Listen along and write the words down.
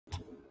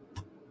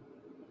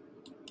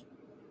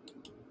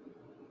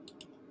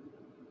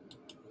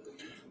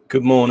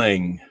Good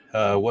morning.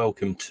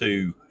 Welcome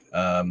to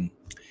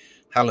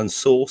Halland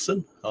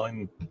Sorsen.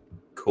 I'm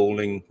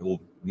calling or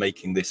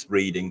making this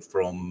reading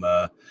from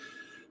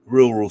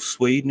rural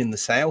Sweden in the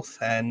south,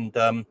 and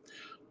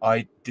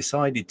I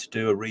decided to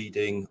do a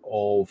reading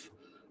of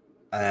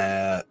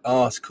an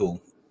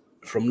article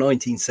from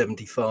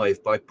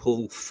 1975 by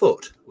Paul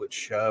Foot,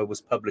 which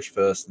was published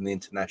first in the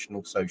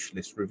International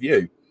Socialist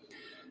Review.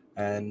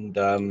 And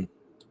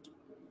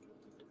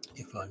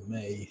if I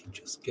may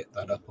just get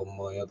that up on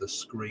my other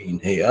screen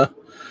here.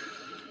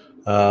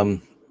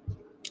 I'm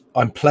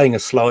playing a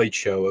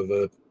slideshow of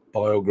a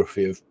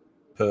biography of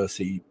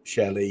Percy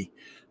Shelley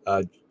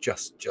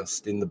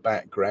just in the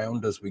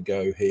background as we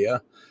go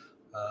here.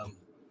 I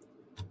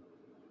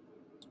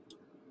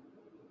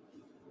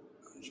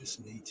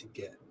just need to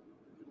get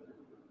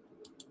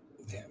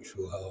the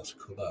actual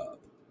article up.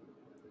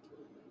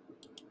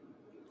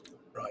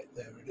 Right,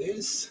 there it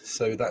is.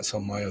 So that's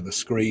on my other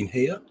screen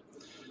here.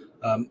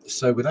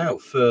 So without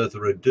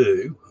further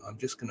ado, I'm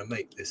just going to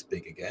make this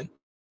big again.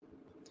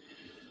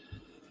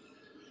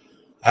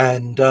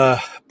 And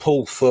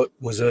Paul Foot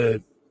was a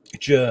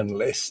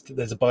journalist.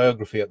 There's a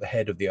biography at the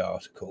head of the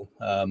article,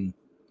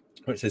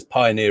 where it says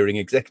pioneering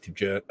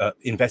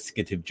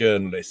investigative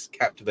journalist,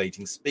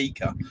 captivating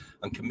speaker,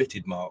 and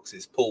committed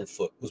Marxist. Paul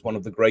Foot was one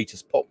of the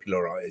greatest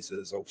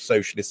popularizers of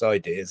socialist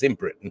ideas in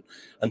Britain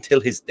until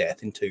his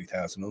death in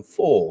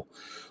 2004.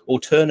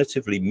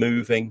 Alternatively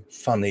moving,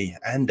 funny,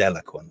 and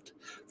eloquent,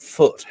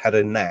 Foot had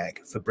a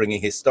knack for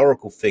bringing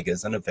historical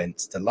figures and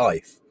events to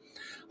life.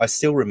 I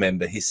still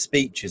remember his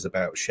speeches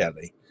about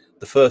Shelley,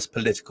 the first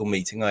political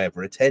meeting I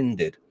ever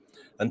attended,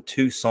 and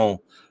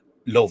Toussaint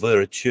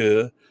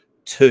Louverture,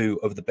 two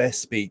of the best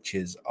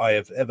speeches I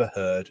have ever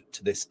heard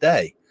to this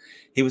day.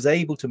 He was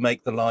able to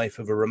make the life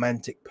of a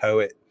romantic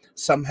poet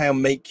somehow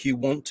make you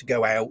want to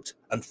go out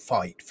and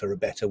fight for a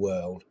better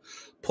world.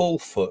 Paul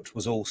Foot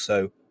was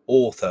also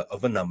author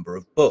of a number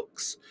of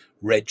books: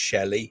 Read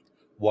Shelley,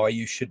 Why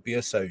You Should Be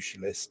a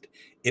Socialist,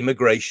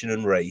 Immigration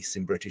and Race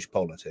in British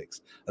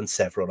Politics, and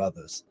several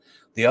others.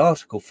 The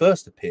article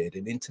first appeared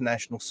in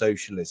International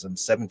Socialism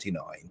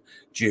 79,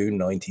 June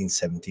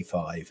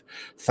 1975.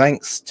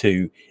 Thanks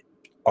to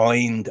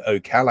 8iN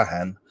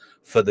O'Callaghan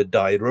for the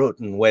Die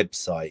Roten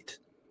website,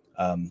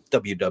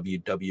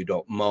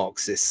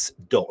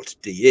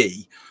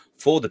 www.marxist.de,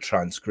 for the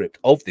transcript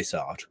of this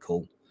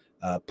article,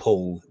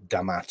 Paul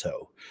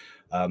D'Amato.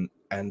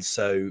 And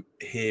so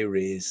here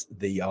is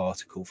the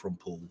article from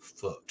Paul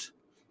Foot.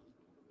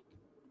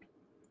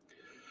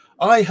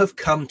 I have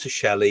come to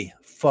Shelley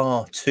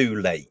far too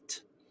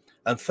late,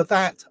 and for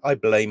that I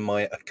blame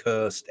my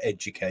accursed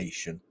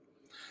education.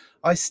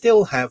 I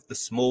still have the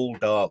small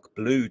dark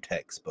blue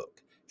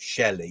textbook,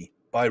 Shelley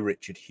by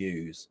Richard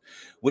Hughes,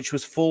 which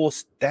was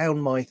forced down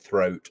my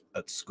throat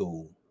at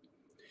school.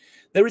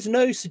 There is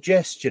no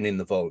suggestion in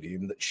the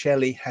volume that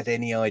Shelley had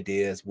any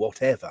ideas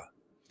whatever.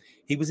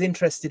 He was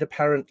interested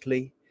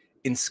apparently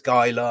in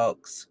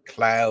skylarks,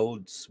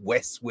 clouds,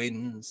 west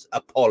winds,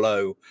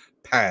 Apollo,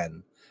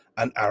 Pan,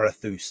 and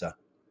Arethusa.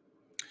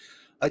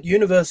 At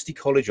University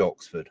College,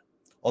 Oxford,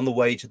 on the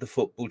way to the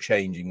football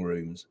changing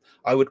rooms,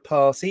 I would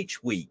pass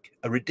each week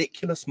a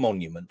ridiculous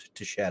monument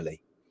to Shelley,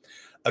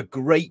 a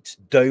great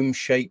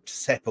dome-shaped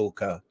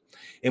sepulchre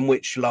in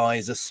which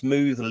lies a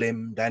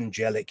smooth-limbed,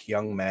 angelic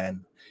young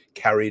man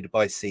carried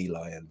by sea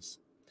lions.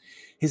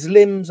 His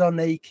limbs are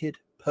naked,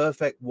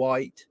 perfect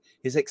white,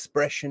 his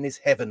expression is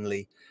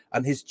heavenly,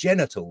 and his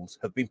genitals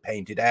have been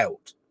painted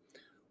out.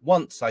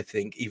 Once, I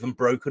think, even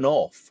broken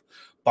off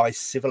by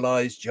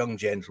civilized young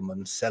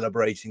gentlemen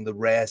celebrating the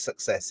rare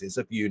successes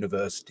of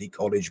University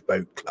College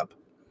Boat Club.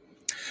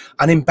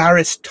 An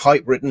embarrassed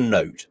typewritten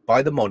note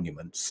by the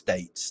monument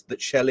states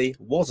that Shelley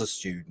was a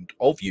student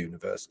of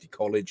University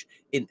College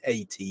in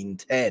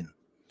 1810.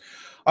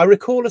 I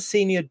recall a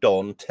senior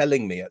don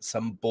telling me at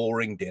some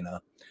boring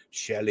dinner,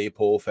 Shelley,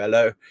 poor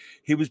fellow,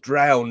 he was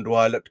drowned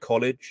while at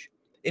college.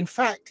 In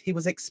fact, he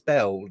was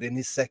expelled in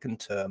his second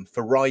term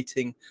for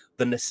writing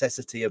The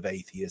Necessity of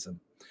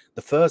Atheism,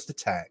 the first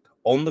attack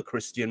on the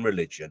Christian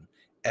religion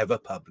ever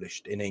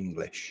published in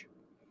English.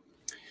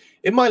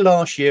 In my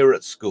last year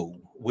at school,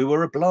 we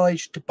were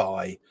obliged to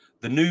buy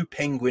the new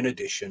Penguin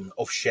edition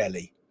of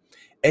Shelley,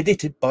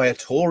 edited by a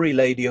Tory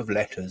lady of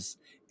letters,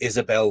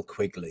 Isabel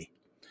Quigley.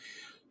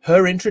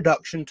 Her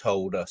introduction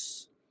told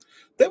us,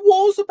 there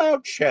was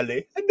about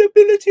Shelley a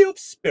nobility of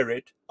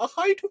spirit, a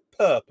height of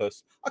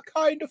purpose, a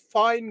kind of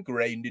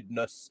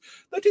fine-grainedness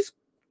that is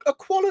a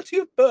quality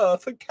of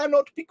birth and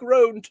cannot be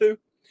grown to.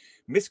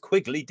 Miss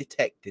Quigley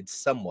detected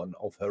someone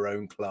of her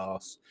own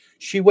class.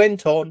 She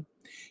went on,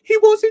 he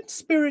was in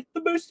spirit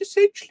the most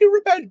essentially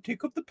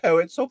romantic of the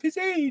poets of his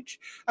age,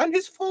 and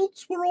his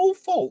faults were all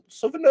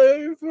faults of an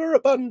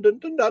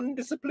overabundant and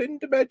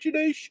undisciplined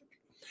imagination.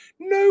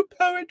 No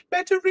poet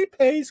better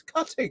repays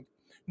cutting.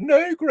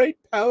 No great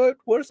poet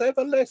was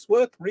ever less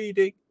worth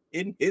reading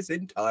in his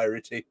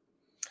entirety.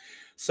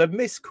 So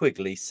Miss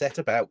Quigley set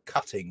about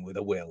cutting with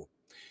a will.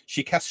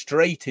 She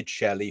castrated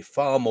Shelley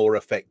far more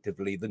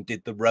effectively than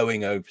did the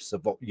rowing oafs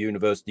of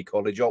University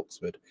College,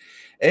 Oxford.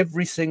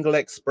 Every single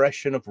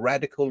expression of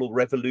radical or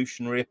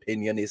revolutionary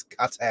opinion is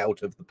cut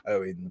out of the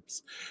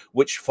poems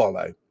which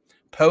follow.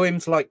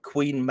 Poems like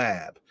Queen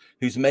Mab,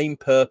 whose main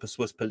purpose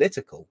was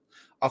political,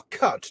 are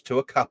cut to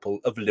a couple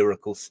of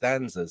lyrical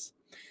stanzas.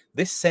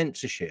 This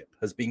censorship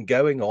has been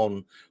going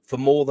on for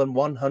more than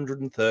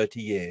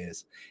 130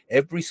 years.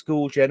 Every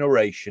school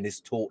generation is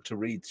taught to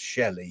read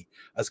Shelley,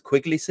 as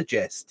Quigley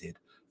suggested,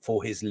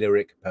 for his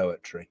lyric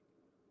poetry.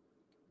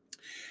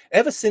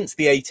 Ever since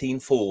the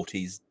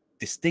 1840s,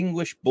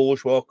 distinguished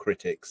bourgeois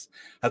critics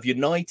have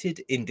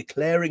united in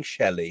declaring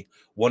Shelley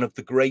one of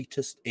the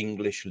greatest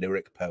English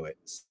lyric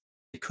poets.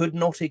 They could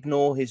not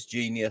ignore his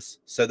genius,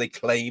 so they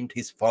claimed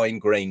his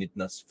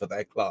fine-grainedness for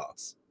their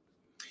class.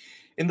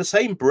 In the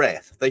same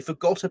breath, they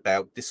forgot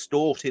about,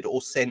 distorted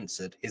or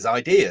censored his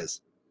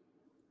ideas.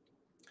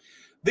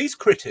 These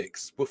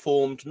critics were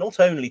formed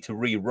not only to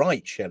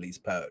rewrite Shelley's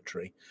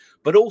poetry,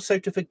 but also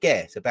to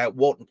forget about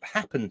what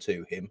happened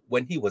to him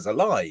when he was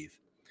alive.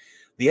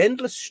 The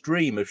endless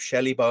stream of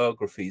Shelley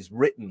biographies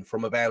written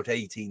from about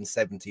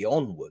 1870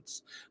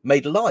 onwards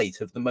made light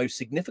of the most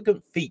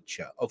significant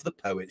feature of the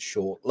poet's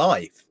short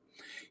life: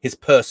 his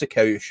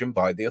persecution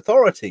by the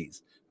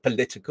authorities,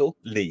 political,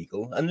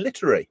 legal, and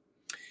literary.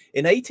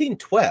 In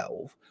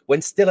 1812,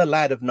 when still a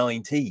lad of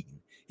 19,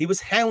 he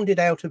was hounded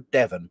out of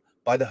Devon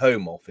by the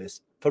Home Office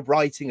for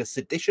writing a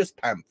seditious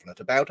pamphlet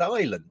about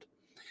Ireland.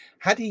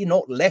 Had he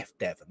not left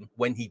Devon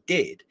when he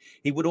did,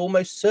 he would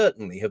almost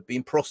certainly have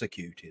been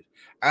prosecuted,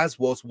 as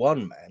was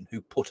one man who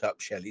put up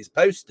Shelley's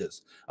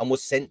posters and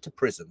was sent to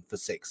prison for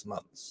 6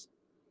 months.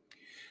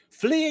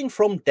 Fleeing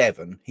from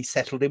Devon, he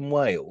settled in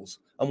Wales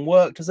and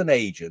worked as an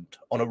agent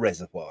on a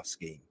reservoir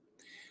scheme.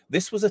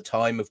 This was a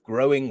time of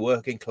growing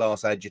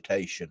working-class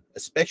agitation,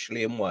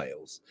 especially in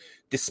Wales.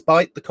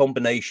 Despite the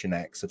Combination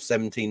Acts of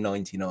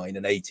 1799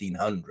 and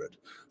 1800,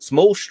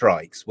 small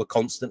strikes were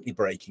constantly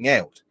breaking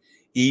out,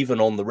 even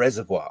on the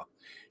reservoir.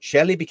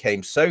 Shelley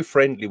became so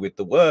friendly with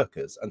the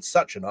workers and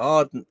such an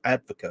ardent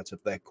advocate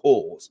of their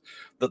cause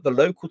that the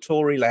local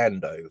Tory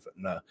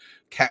landowner,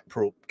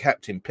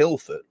 Captain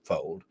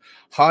Pilfold,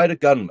 hired a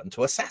gunman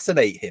to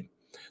assassinate him.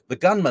 The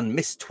gunman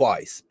missed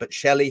twice, but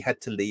Shelley had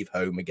to leave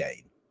home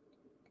again.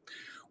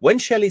 When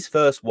Shelley's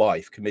first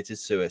wife committed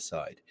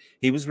suicide,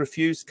 he was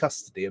refused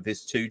custody of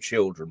his 2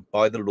 children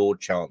by the Lord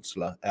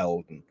Chancellor,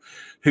 Eldon,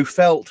 who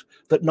felt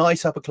that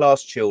nice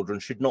upper-class children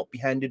should not be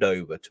handed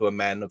over to a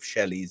man of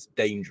Shelley's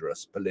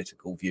dangerous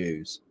political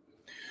views.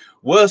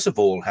 Worst of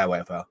all,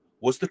 however,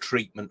 was the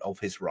treatment of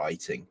his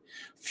writing.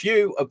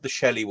 Few of the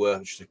Shelley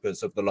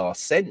worshippers of the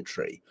last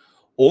century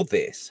or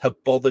this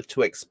have bothered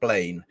to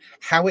explain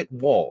how it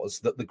was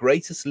that the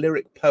greatest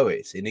lyric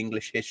poet in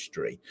English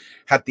history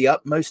had the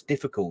utmost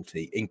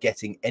difficulty in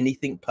getting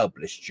anything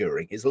published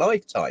during his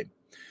lifetime.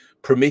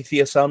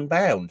 Prometheus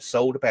Unbound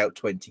sold about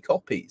 20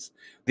 copies.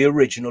 The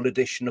original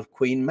edition of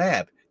Queen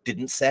Mab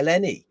didn't sell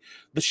any.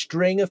 The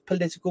string of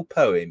political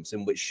poems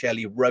in which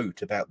Shelley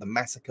wrote about the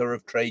massacre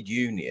of trade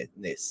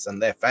unionists and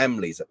their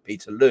families at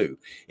Peterloo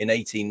in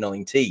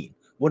 1819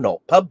 were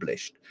not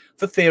published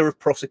for fear of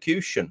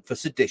prosecution for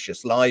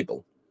seditious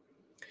libel.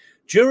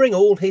 During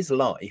all his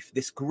life,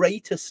 this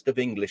greatest of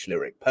English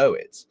lyric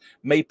poets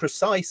made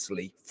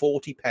precisely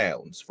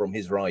 £40 from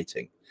his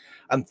writing,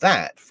 and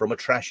that from a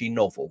trashy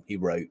novel he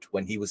wrote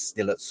when he was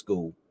still at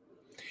school.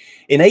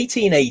 In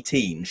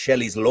 1818,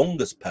 Shelley's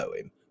longest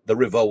poem, The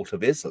Revolt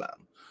of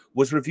Islam,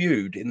 was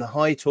reviewed in the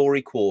High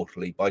Tory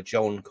Quarterly by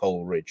John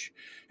Coleridge,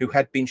 who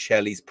had been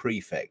Shelley's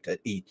prefect at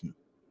Eton.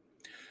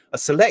 A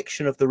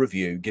selection of the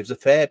review gives a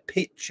fair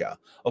picture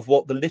of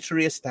what the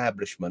literary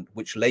establishment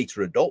which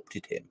later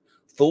adopted him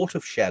thought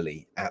of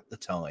Shelley at the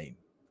time.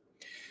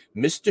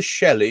 Mr.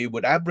 Shelley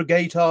would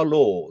abrogate our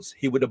laws.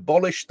 He would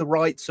abolish the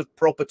rights of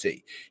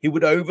property. He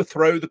would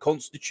overthrow the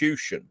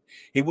Constitution.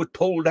 He would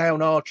pull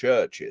down our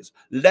churches,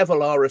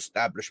 level our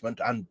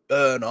establishment, and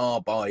burn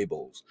our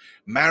Bibles.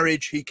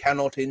 Marriage he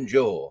cannot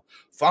endure.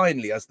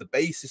 Finally, as the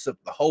basis of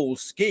the whole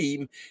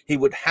scheme, he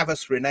would have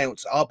us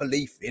renounce our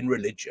belief in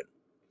religion.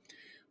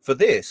 For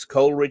this,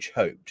 Coleridge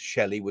hoped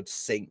Shelley would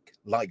sink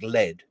like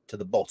lead to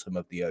the bottom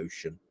of the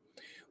ocean.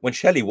 When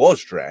Shelley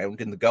was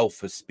drowned in the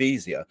Gulf of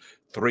Spezzia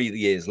 3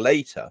 years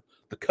later,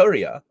 the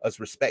Courier,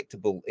 as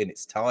respectable in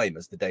its time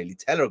as the Daily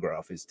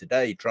Telegraph is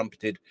today,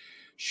 trumpeted,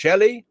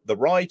 "Shelley, the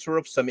writer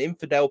of some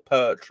infidel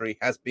poetry,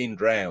 has been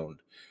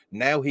drowned.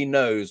 Now he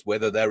knows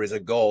whether there is a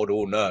God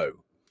or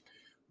no."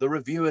 The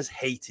reviewers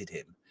hated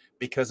him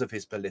because of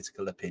his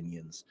political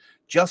opinions,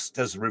 just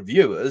as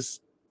reviewers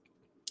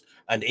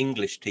and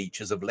English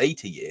teachers of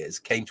later years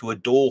came to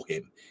adore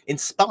him in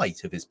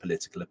spite of his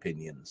political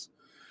opinions.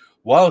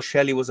 While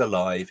Shelley was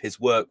alive, his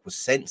work was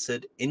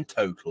censored in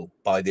total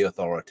by the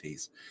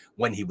authorities.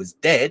 When he was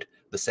dead,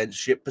 the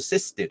censorship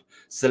persisted,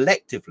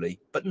 selectively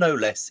but no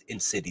less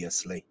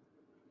insidiously.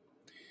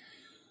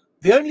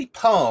 The only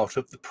part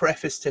of the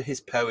preface to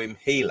his poem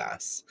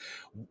Hélas,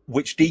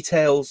 which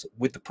details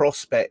with the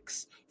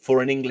prospects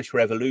for an English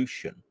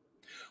revolution,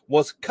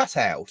 was cut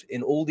out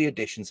in all the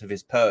editions of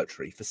his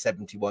poetry for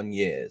 71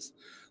 years.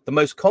 The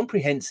most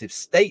comprehensive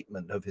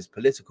statement of his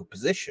political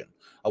position,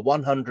 a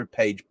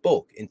 100-page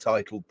book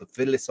entitled The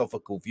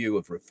Philosophical View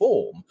of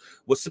Reform,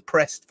 was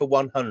suppressed for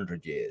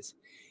 100 years.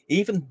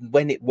 Even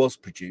when it was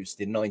produced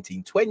in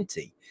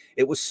 1920,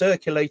 it was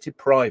circulated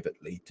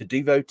privately to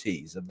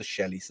devotees of the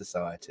Shelley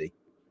Society.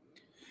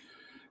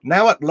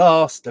 Now at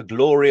last a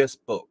glorious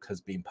book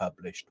has been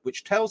published,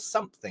 which tells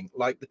something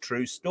like the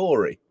true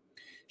story.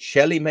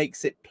 Shelley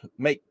makes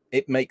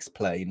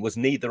plain was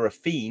neither a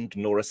fiend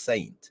nor a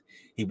saint.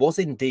 He was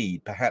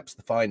indeed perhaps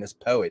the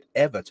finest poet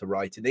ever to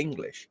write in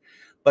English,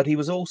 but he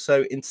was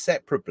also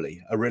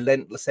inseparably a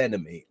relentless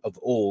enemy of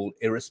all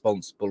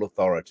irresponsible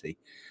authority,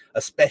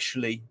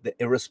 especially the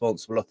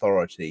irresponsible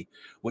authority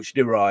which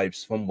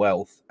derives from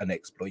wealth and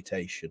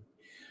exploitation.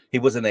 He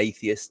was an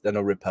atheist and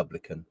a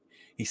Republican.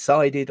 He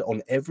sided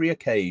on every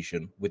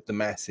occasion with the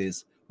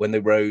masses when they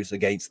rose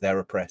against their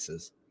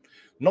oppressors.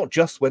 Not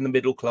just when the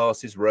middle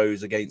classes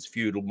rose against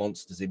feudal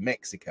monsters in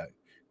Mexico,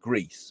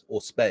 Greece,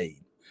 or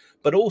Spain,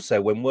 but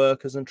also when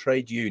workers and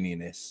trade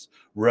unionists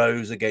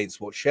rose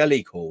against what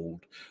Shelley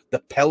called the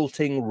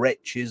pelting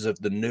wretches of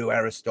the new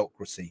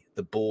aristocracy,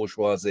 the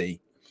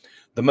bourgeoisie.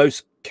 The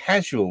most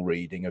casual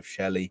reading of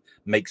Shelley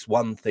makes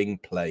one thing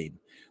plain.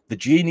 The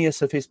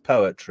genius of his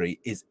poetry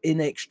is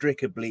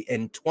inextricably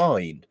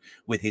entwined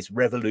with his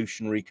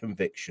revolutionary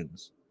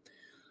convictions.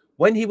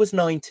 When he was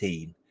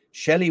 19,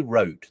 Shelley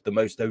wrote the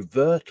most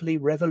overtly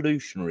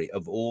revolutionary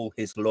of all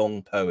his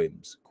long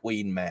poems,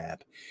 Queen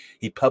Mab.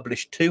 He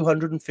published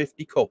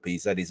 250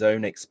 copies at his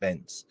own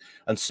expense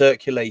and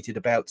circulated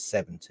about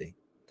 70.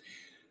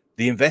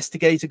 The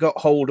investigator got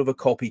hold of a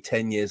copy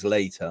 10 years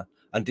later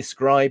and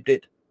described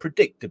it,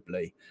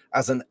 predictably,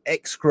 as an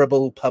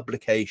execrable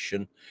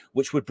publication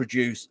which would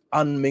produce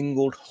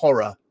unmingled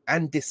horror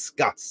and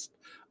disgust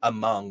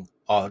among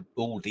our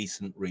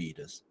all-decent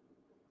readers.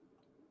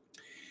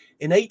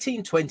 In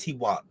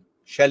 1821,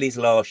 Shelley's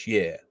last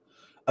year,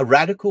 a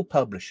radical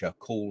publisher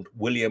called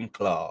William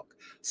Clark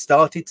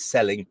started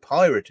selling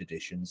pirate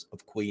editions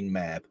of Queen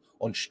Mab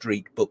on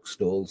street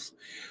bookstalls.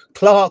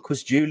 Clark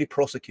was duly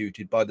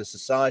prosecuted by the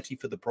Society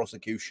for the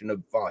Prosecution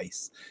of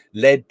Vice,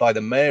 led by the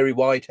Mary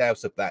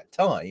Whitehouse of that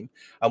time,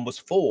 and was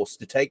forced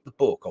to take the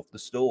book off the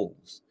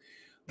stalls.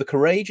 The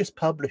courageous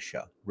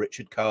publisher,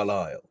 Richard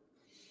Carlyle,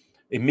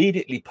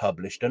 immediately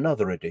published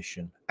another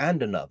edition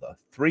and another.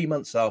 3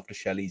 months after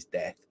Shelley's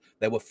death,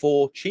 there were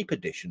 4 cheap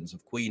editions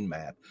of Queen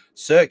Mab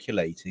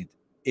circulated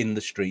in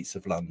the streets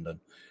of London,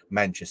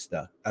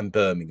 Manchester, and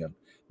Birmingham,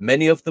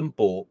 many of them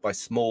bought by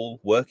small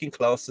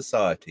working-class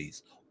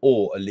societies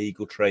or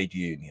illegal trade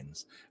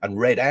unions, and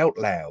read out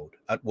loud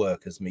at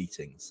workers'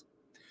 meetings.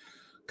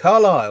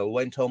 Carlyle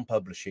went on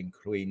publishing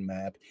Queen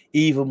Mab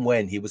even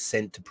when he was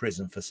sent to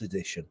prison for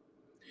sedition.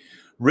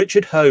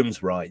 Richard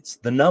Holmes writes,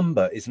 the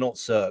number is not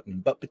certain,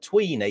 but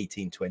between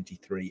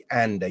 1823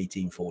 and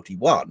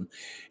 1841,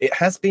 it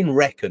has been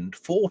reckoned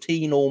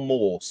 14 or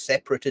more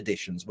separate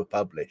editions were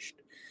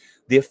published.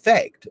 The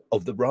effect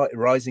of the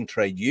rising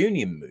trade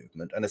union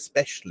movement, and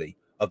especially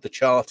of the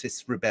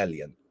Chartist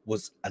rebellion,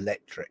 was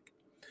electric.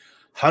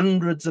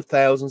 Hundreds of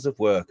thousands of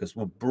workers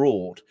were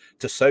brought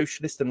to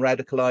socialist and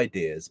radical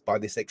ideas by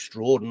this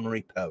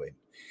extraordinary poem.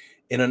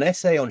 In an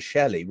essay on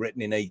Shelley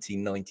written in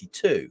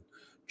 1892,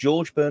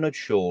 George Bernard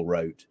Shaw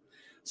wrote,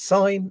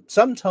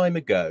 some time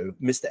ago,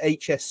 Mr.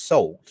 H.S.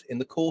 Salt, in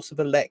the course of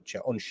a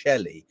lecture on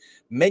Shelley,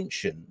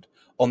 mentioned,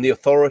 on the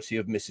authority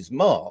of Mrs.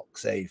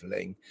 Marx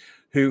Aveling,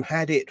 who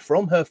had it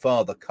from her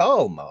father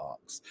Karl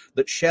Marx,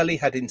 that Shelley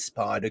had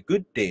inspired a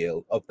good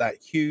deal of that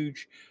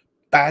huge,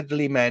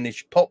 badly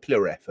managed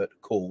popular effort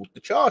called the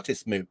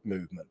Chartist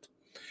movement.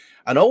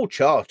 An old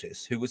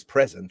Chartist who was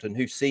present and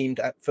who seemed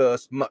at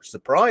first much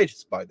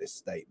surprised by this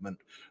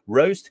statement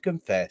rose to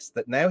confess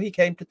that now he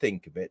came to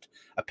think of it,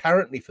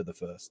 apparently for the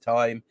first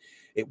time,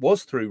 it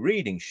was through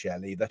reading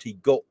Shelley that he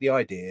got the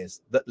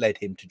ideas that led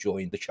him to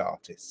join the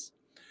Chartists.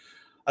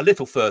 A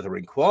little further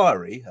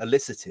inquiry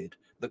elicited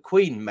that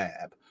Queen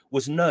Mab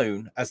was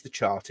known as the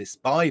Chartist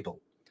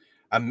Bible,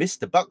 and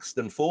Mr.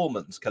 Buxton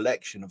Foreman's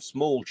collection of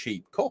small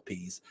cheap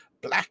copies,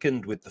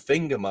 blackened with the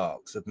finger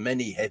marks of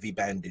many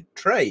heavy-banded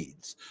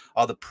trades,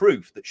 are the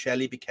proof that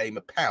Shelley became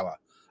a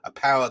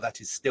power that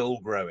is still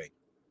growing.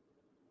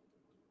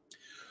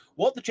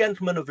 What the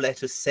gentleman of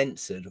letters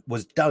censored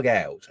was dug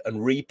out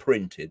and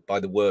reprinted by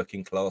the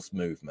working class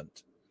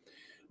movement.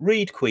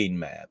 Read Queen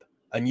Mab,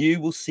 and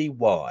you will see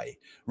why.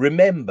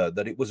 Remember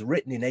that it was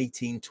written in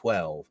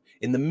 1812,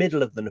 in the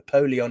middle of the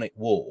Napoleonic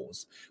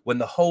Wars, when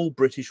the whole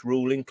British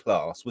ruling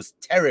class was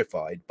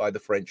terrified by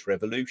the French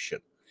Revolution.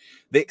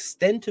 The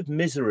extent of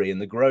misery in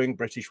the growing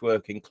British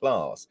working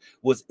class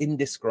was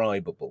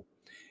indescribable.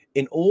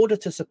 In order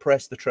to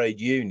suppress the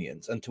trade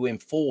unions and to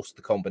enforce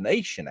the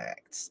Combination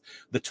Acts,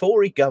 the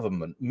Tory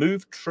government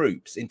moved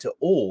troops into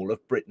all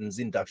of Britain's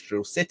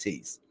industrial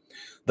cities.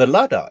 The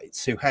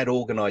Luddites, who had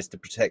organised to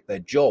protect their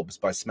jobs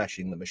by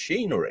smashing the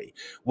machinery,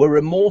 were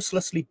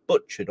remorselessly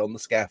butchered on the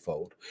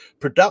scaffold.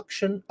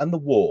 Production and the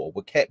war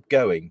were kept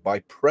going by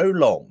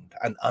prolonged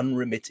and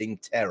unremitting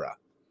terror.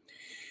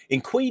 In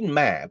Queen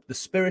Mab, the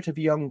spirit of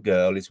a young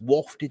girl is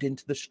wafted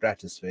into the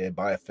stratosphere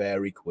by a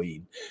fairy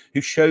queen,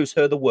 who shows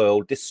her the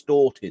world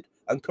distorted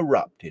and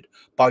corrupted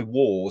by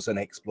wars and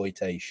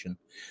exploitation.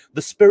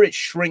 The spirit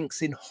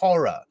shrinks in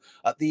horror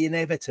at the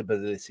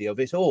inevitability of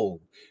it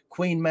all.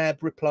 Queen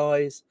Mab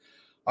replies,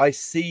 I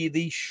see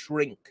thee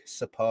shrink,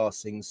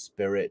 surpassing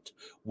spirit,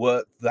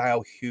 wert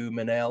thou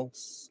human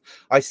else.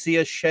 I see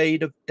a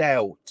shade of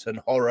doubt and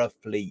horror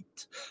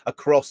fleet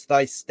across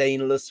thy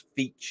stainless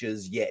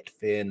features, yet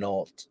fear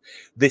not.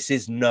 This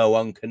is no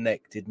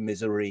unconnected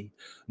misery,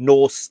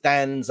 nor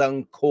stands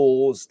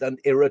uncaused and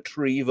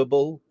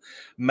irretrievable.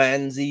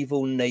 Man's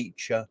evil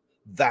nature,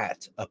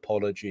 that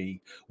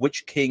apology,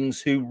 which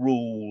kings who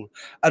rule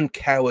and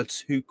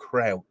cowards who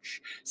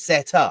crouch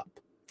set up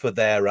for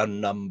their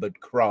unnumbered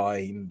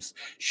crimes,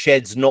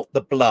 sheds not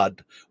the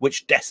blood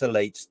which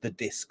desolates the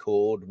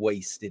discord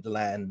wasted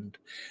land.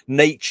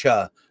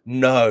 Nature,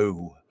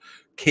 no.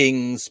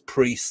 Kings,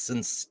 priests,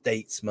 and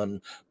statesmen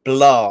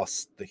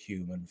blast the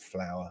human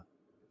flower.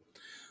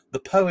 The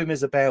poem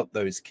is about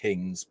those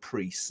kings,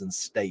 priests, and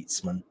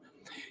statesmen.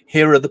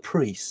 Here are the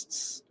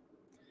priests.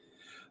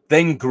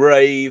 Then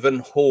grave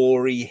and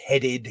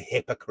hoary-headed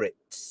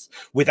hypocrites,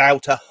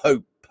 without a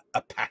hope,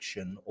 a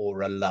passion,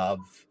 or a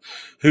love,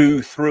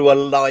 who through a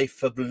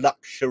life of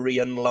luxury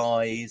and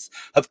lies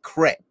have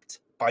crept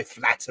by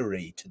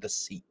flattery to the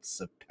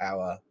seats of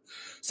power,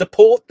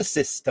 support the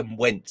system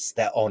whence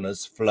their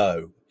honours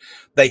flow.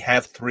 They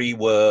have three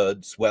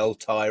words, well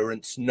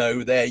tyrants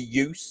know their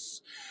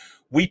use.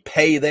 We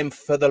pay them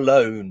for the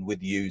loan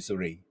with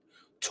usury,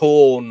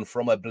 torn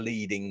from a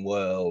bleeding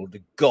world,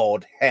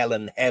 God, hell,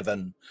 and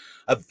heaven,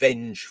 a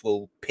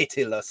vengeful,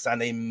 pitiless,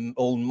 and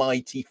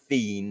almighty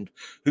fiend,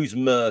 whose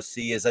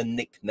mercy is a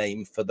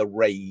nickname for the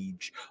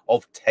rage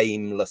of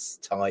tameless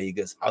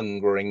tigers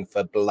hungering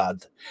for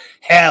blood.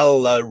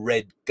 Hell, a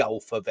red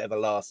gulf of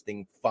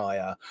everlasting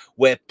fire,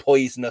 where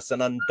poisonous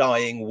and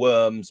undying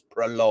worms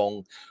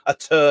prolong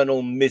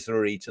eternal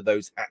misery to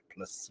those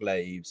hapless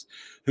slaves,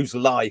 whose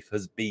life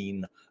has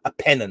been a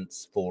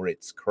penance for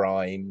its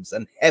crimes,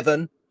 and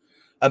heaven,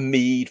 a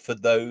meed for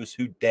those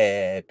who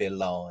dare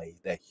belie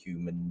their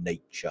human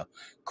nature,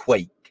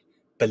 quake,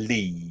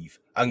 believe,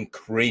 and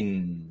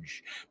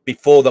cringe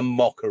before the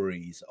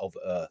mockeries of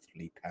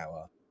earthly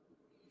power.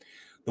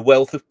 The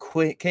wealth of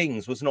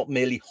kings was not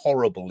merely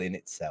horrible in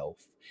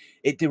itself.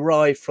 It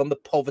derived from the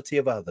poverty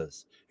of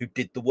others who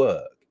did the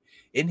work.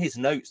 In his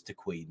notes to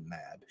Queen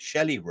Mab,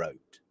 Shelley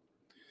wrote,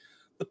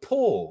 the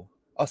poor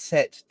are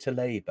set to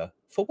labour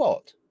for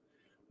what?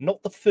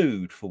 Not the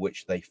food for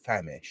which they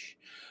famish,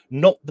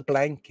 not the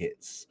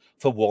blankets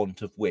for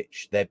want of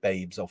which their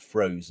babes are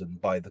frozen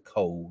by the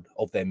cold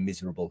of their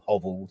miserable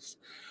hovels,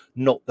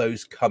 not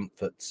those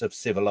comforts of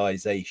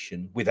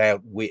civilization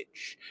without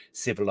which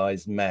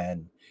civilized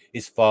man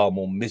is far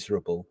more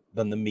miserable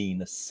than the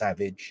meanest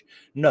savage.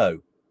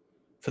 No,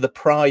 for the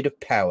pride of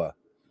power,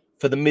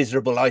 for the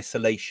miserable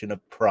isolation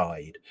of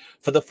pride,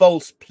 for the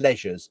false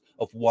pleasures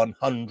of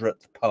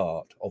 1/100th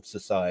part of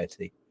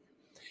society.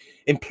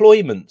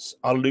 Employments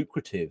are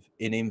lucrative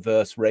in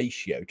inverse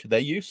ratio to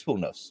their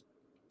usefulness.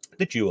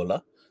 The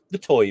jeweller, the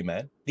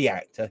toyman, the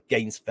actor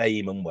gains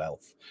fame and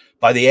wealth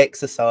by the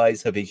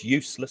exercise of his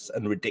useless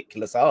and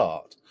ridiculous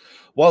art,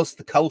 whilst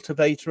the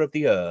cultivator of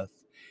the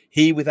earth,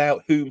 he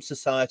without whom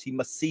society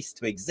must cease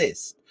to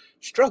exist,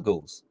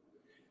 struggles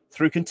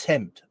through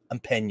contempt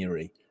and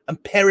penury,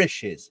 and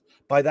perishes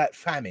by that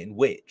famine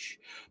which,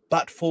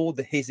 but for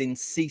his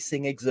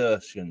unceasing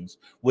exertions,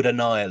 would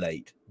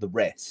annihilate the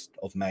rest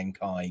of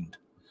mankind.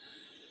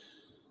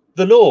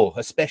 The law,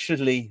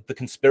 especially the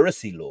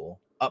conspiracy law,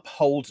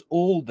 upholds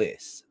all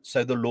this,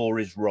 so the law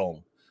is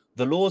wrong.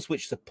 The laws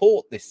which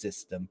support this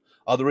system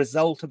are the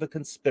result of a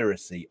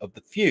conspiracy of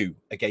the few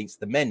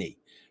against the many,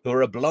 who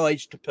are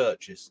obliged to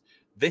purchase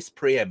this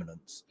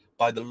preeminence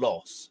by the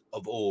loss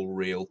of all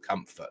real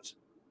comfort.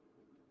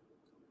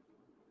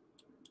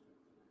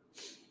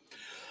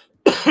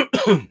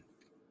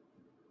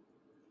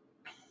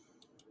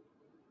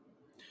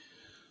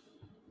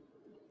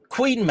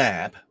 Queen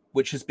Mab,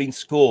 which has been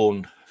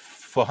scorned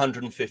for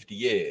 150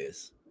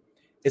 years,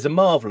 is a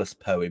marvellous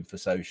poem for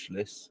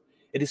socialists.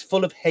 It is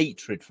full of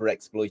hatred for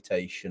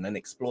exploitation and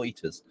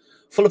exploiters,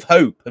 full of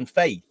hope and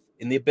faith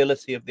in the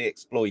ability of the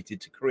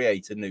exploited to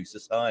create a new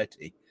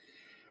society.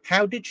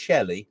 How did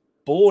Shelley,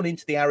 born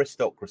into the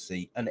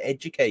aristocracy and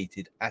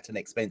educated at an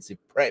expensive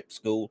prep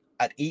school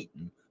at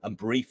Eton and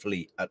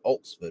briefly at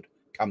Oxford,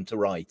 come to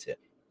write it?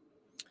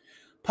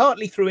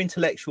 Partly through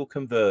intellectual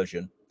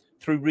conversion,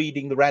 through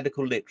reading the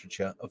radical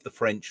literature of the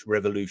French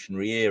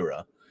Revolutionary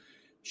era.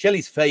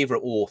 Shelley's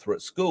favourite author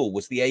at school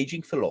was the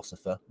ageing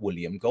philosopher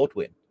William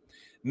Godwin.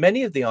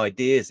 Many of the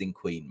ideas in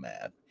Queen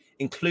Mab,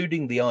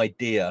 including the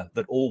idea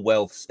that all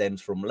wealth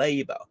stems from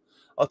labour,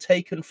 are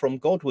taken from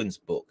Godwin's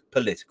book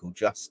Political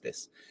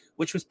Justice,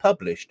 which was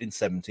published in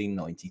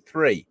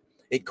 1793.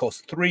 It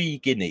cost 3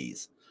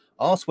 guineas.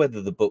 Asked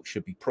whether the book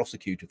should be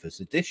prosecuted for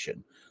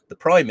sedition, the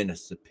Prime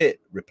Minister Pitt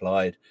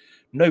replied,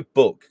 "No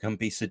book can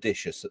be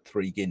seditious at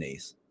 3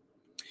 guineas."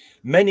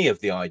 Many of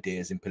the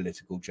ideas in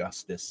political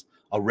justice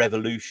are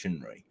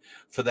revolutionary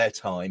for their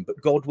time,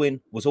 but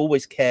Godwin was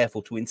always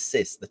careful to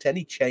insist that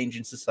any change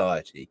in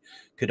society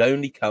could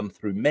only come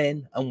through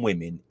men and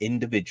women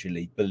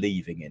individually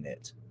believing in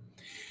it.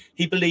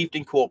 He believed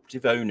in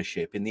cooperative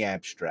ownership in the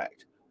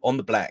abstract, on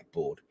the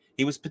blackboard.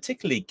 He was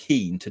particularly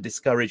keen to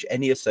discourage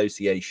any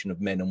association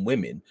of men and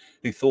women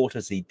who thought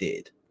as he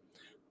did.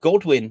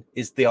 Godwin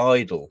is the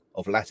idol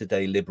of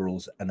latter-day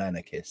liberals and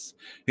anarchists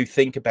who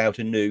think about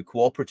a new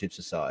cooperative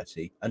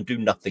society and do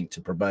nothing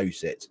to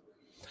promote it.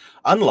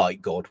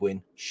 Unlike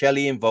Godwin,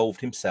 Shelley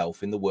involved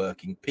himself in the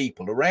working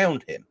people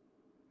around him.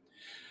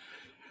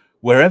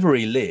 Wherever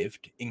he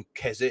lived, in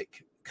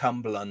Keswick,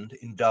 Cumberland,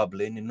 in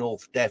Dublin, in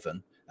North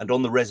Devon, and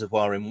on the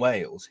reservoir in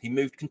Wales, he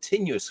moved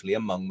continuously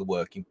among the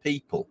working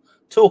people,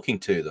 talking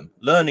to them,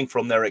 learning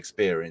from their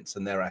experience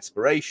and their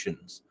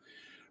aspirations.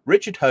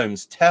 Richard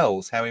Holmes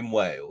tells how in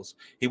Wales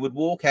he would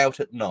walk out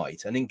at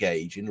night and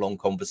engage in long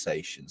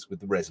conversations with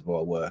the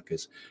reservoir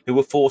workers who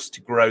were forced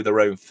to grow their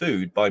own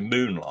food by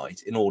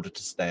moonlight in order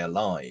to stay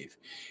alive.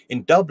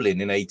 In Dublin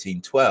in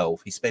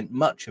 1812, he spent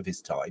much of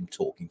his time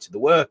talking to the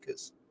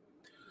workers.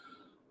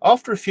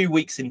 After a few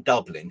weeks in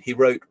Dublin, he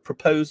wrote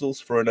Proposals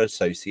for an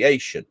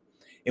Association,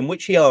 in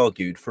which he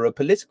argued for a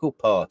political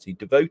party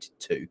devoted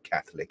to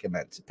Catholic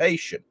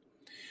emancipation.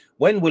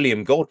 When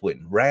William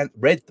Godwin read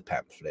the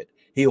pamphlet,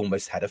 he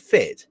almost had a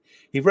fit.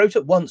 He wrote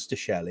at once to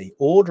Shelley,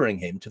 ordering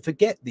him to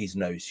forget these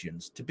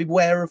notions, to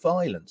beware of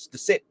violence, to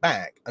sit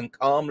back and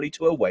calmly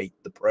to await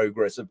the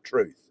progress of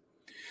truth.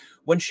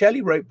 When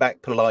Shelley wrote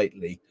back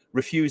politely,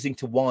 refusing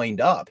to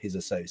wind up his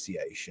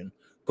association,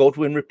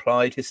 Godwin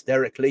replied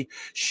hysterically,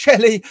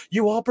 "Shelley,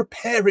 you are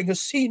preparing a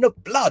scene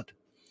of blood."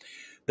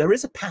 There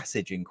is a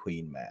passage in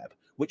Queen Mab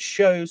which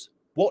shows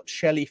what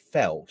Shelley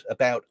felt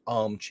about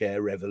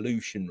armchair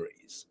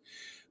revolutionaries.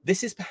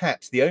 This is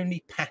perhaps the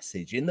only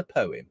passage in the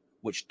poem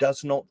which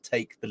does not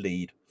take the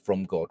lead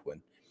from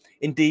Godwin.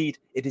 Indeed,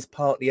 it is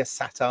partly a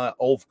satire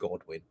of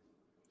Godwin.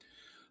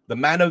 The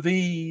man of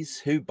ease,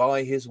 who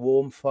by his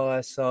warm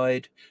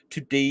fireside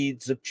to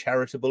deeds of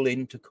charitable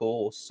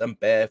intercourse and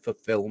bare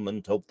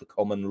fulfilment of the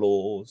common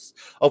laws,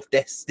 of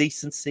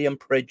decency and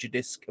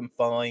prejudice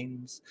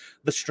confines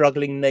the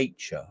struggling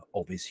nature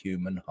of his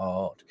human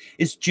heart,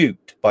 is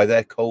duped by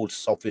their cold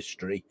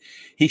sophistry.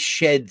 He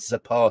sheds a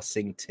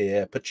passing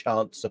tear,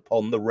 perchance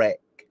upon the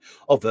wreck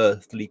of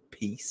earthly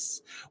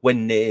peace,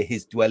 when near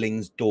his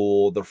dwelling's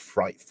door the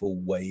frightful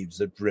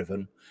waves are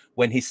driven,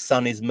 when his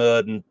son is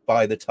murdered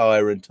by the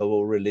tyrant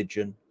of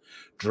religion,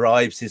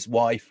 drives his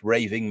wife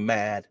raving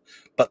mad,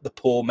 but the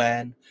poor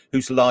man,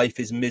 whose life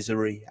is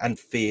misery and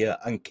fear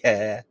and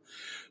care,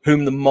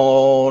 whom the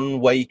morn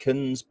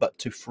wakens but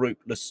to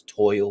fruitless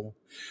toil,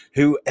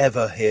 who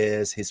ever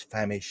hears his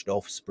famished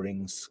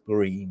offspring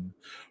scream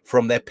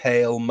from their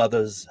pale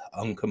mother's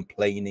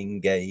uncomplaining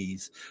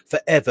gaze,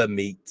 forever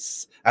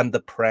meets, and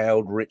the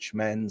proud rich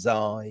man's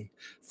eye,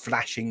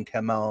 flashing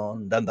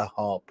command and the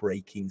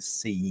heartbreaking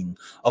scene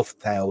of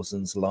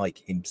thousands like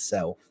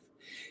himself.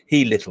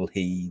 He little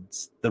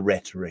heeds the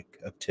rhetoric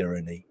of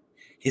tyranny.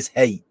 His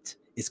hate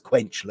is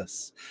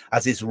quenchless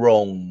as his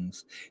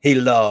wrongs. He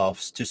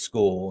laughs to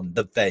scorn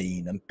the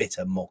vain and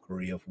bitter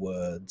mockery of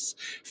words,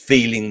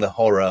 feeling the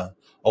horror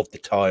of the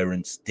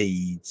tyrant's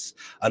deeds,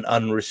 and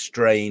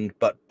unrestrained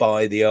but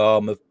by the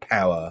arm of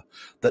power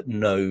that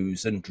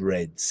knows and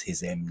dreads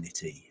his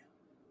enmity.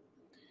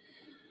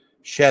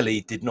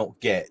 Shelley did not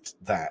get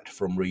that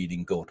from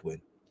reading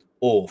Godwin,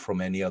 or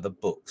from any other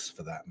books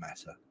for that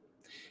matter.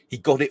 He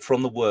got it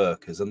from the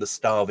workers and the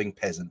starving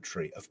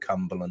peasantry of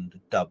Cumberland,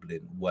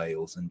 Dublin,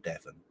 Wales and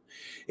Devon.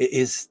 It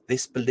is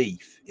this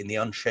belief in the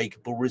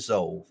unshakable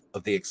resolve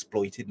of the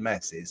exploited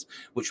masses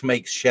which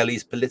makes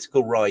Shelley's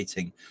political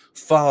writing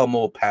far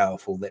more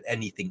powerful than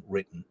anything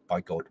written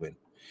by Godwin.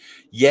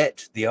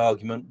 Yet the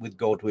argument with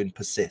Godwin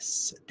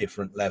persists at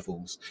different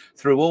levels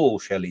through all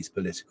Shelley's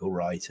political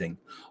writing.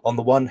 On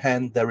the one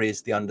hand, there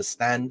is the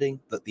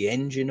understanding that the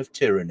engine of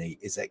tyranny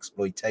is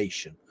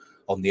exploitation.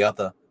 On the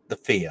other, the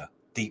fear,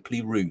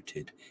 deeply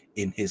rooted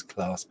in his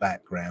class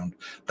background,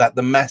 that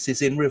the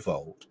masses in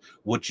revolt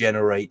would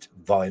generate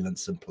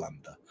violence and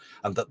plunder,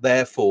 and that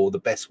therefore the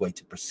best way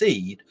to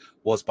proceed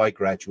was by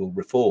gradual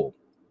reform.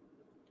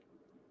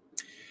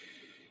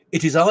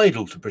 It is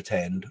idle to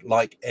pretend,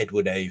 like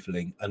Edward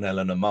Aveling and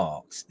Eleanor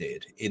Marx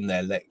did in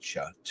their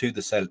lecture to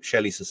the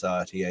Shelley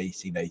Society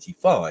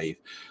 1885,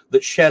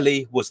 that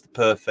Shelley was the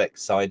perfect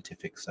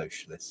scientific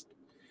socialist.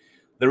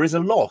 There is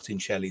a lot in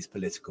Shelley's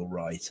political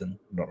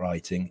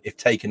writing, if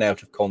taken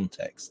out of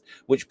context,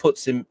 which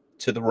puts him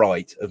to the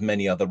right of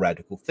many other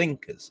radical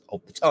thinkers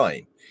of the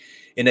time.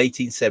 In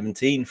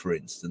 1817, for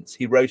instance,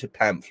 he wrote a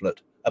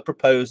pamphlet, A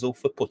Proposal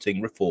for Putting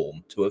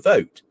Reform to a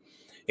Vote,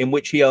 in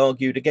which he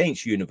argued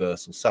against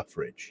universal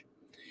suffrage.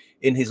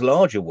 In his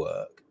larger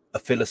work, a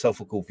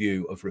philosophical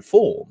view of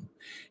reform,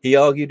 he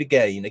argued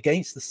again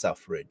against the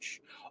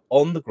suffrage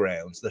on the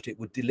grounds that it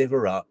would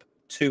deliver up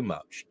too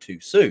much too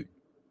soon.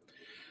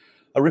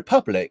 A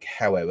republic,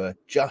 however,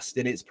 just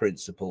in its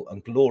principle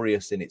and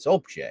glorious in its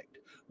object,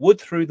 would,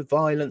 through the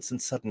violence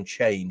and sudden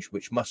change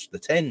which must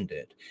attend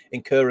it,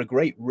 incur a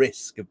great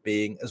risk of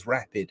being as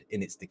rapid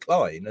in its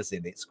decline as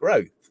in its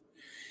growth.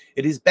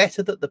 It is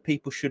better that the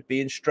people should be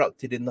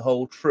instructed in the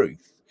whole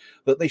truth,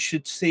 that they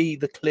should see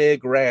the clear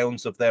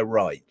grounds of their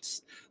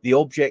rights, the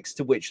objects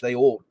to which they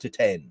ought to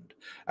tend,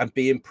 and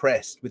be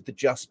impressed with the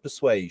just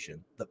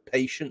persuasion that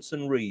patience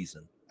and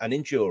reason and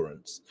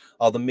endurance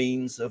are the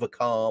means of a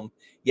calm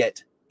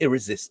yet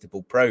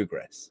irresistible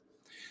progress.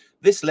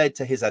 This led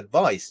to his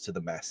advice to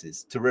the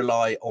masses to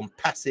rely on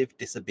passive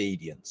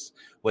disobedience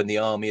when the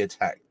army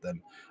attacked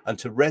them, and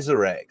to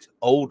resurrect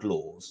old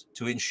laws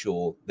to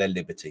ensure their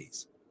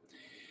liberties.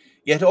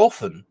 Yet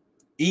often,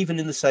 even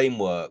in the same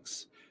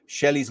works,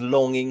 Shelley's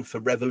longing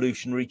for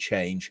revolutionary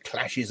change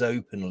clashes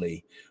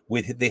openly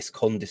with this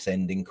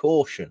condescending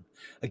caution.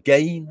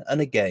 Again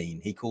and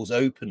again, he calls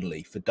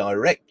openly for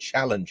direct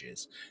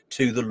challenges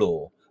to the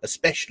law,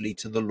 especially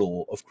to the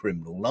law of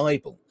criminal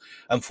libel,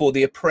 and for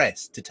the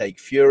oppressed to take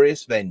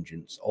furious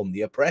vengeance on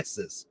the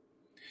oppressors.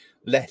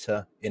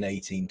 Letter in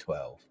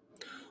 1812.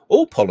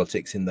 All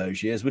politics in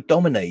those years were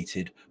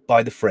dominated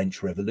by the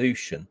French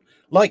Revolution.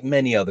 Like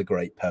many other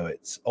great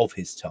poets of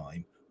his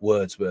time,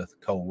 Wordsworth,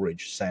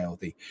 Coleridge,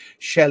 Southey,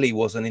 Shelley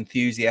was an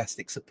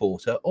enthusiastic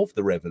supporter of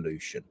the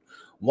revolution.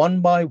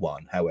 One by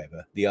one,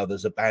 however, the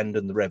others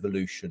abandoned the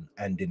revolution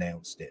and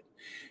denounced it.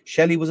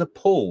 Shelley was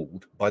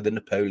appalled by the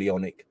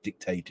Napoleonic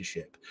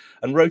dictatorship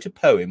and wrote a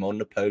poem on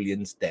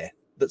Napoleon's death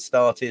that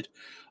started,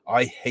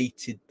 "I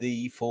hated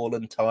thee,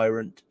 fallen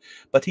tyrant,"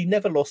 but he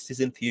never lost his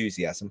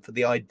enthusiasm for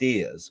the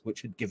ideas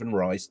which had given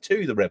rise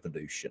to the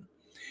revolution.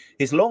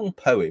 His long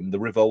poem, The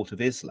Revolt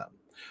of Islam,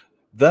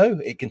 though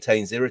it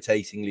contains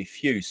irritatingly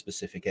few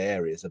specific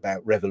areas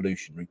about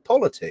revolutionary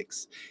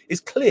politics, is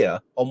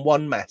clear on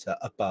one matter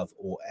above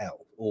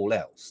all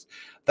else,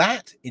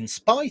 that in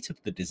spite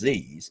of the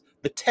disease,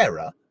 the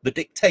terror, the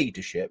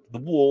dictatorship, the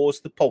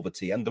wars, the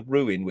poverty, and the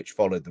ruin which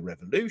followed the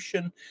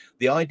revolution,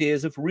 the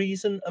ideas of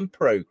reason and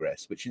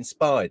progress which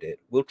inspired it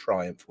will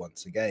triumph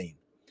once again.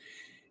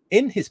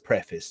 In his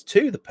preface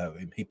to the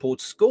poem, he poured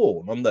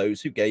scorn on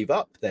those who gave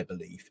up their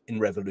belief in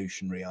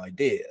revolutionary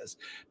ideas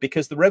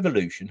because the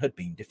revolution had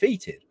been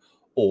defeated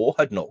or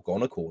had not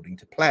gone according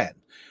to plan.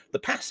 The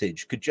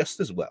passage could just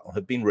as well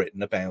have been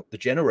written about the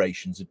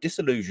generations of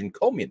disillusioned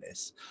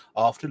communists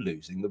after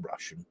losing the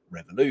Russian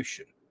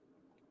Revolution.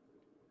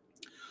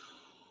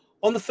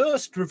 On the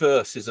first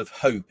reverses of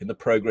hope in the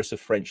progress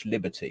of French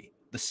liberty,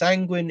 the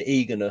sanguine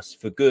eagerness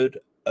for good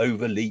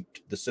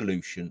overleaped the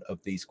solution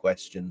of these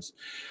questions,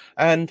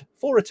 and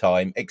for a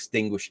time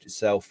extinguished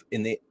itself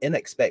in the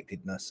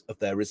unexpectedness of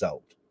their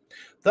result.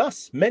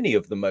 Thus, many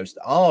of the most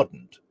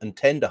ardent and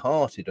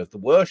tender-hearted of the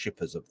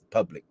worshippers of the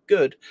public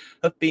good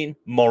have been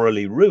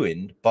morally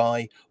ruined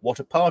by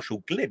what a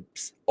partial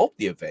glimpse of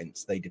the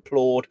events they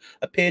deplored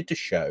appeared to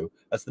show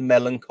as the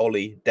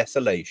melancholy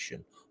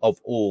desolation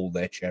of all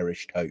their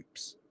cherished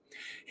hopes.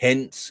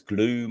 Hence,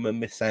 gloom and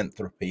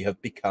misanthropy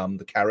have become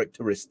the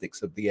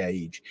characteristics of the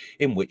age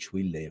in which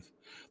we live,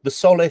 the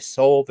solace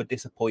of a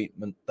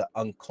disappointment that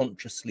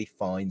unconsciously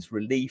finds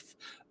relief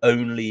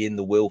only in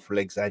the wilful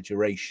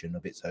exaggeration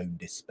of its own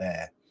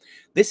despair.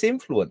 This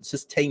influence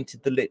has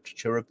tainted the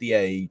literature of the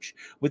age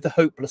with the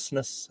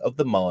hopelessness of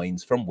the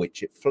minds from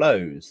which it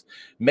flows.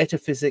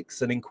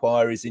 Metaphysics and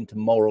inquiries into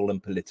moral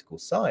and political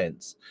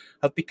science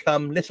have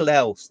become little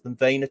else than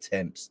vain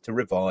attempts to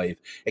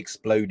revive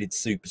exploded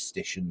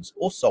superstitions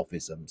or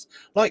sophisms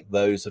like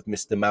those of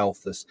Mr.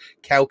 Malthus,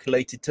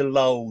 calculated to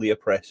lull the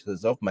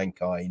oppressors of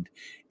mankind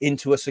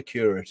into a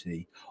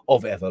security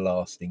of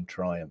everlasting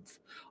triumph.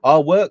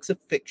 Our works of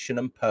fiction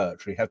and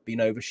poetry have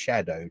been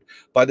overshadowed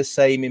by the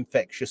same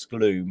infectious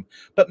gloom,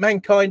 but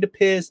mankind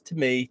appears to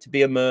me to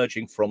be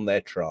emerging from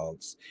their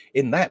trance.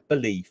 In that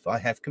belief, I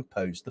have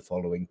composed the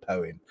following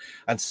poem.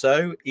 And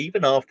so,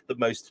 even after the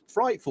most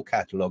frightful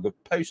catalogue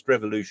of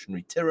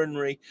post-revolutionary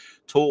tyranny,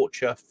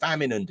 torture,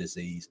 famine and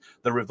disease,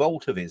 the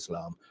revolt of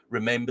Islam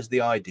remembers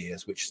the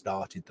ideas which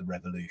started the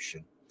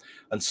revolution.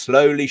 And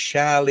slowly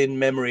shall, in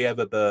memory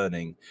ever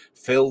burning,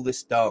 fill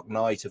this dark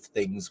night of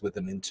things with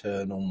an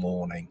eternal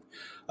mourning.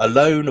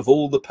 Alone of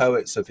all the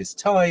poets of his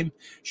time,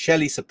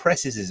 Shelley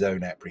suppresses his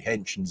own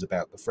apprehensions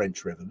about the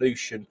French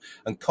Revolution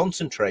and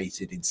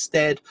concentrated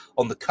instead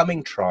on the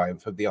coming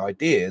triumph of the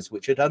ideas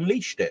which had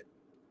unleashed it.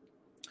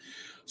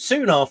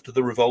 Soon after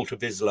the Revolt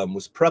of Islam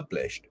was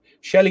published,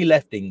 Shelley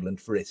left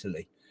England for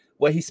Italy,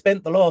 where he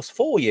spent the last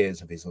 4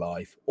 years of his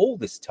life. All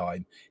this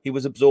time, he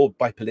was absorbed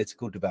by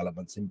political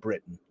developments in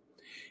Britain.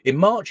 In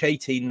March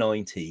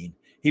 1819,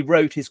 he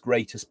wrote his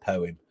greatest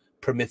poem,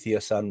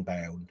 Prometheus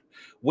Unbound,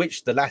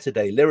 which the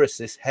latter-day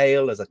lyricists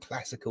hail as a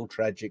classical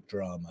tragic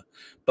drama,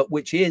 but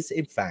which is,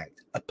 in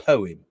fact, a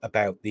poem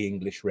about the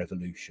English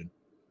Revolution.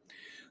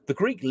 The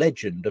Greek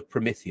legend of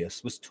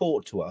Prometheus was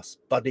taught to us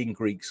budding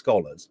Greek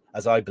scholars,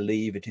 as I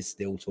believe it is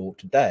still taught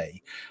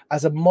today,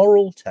 as a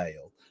moral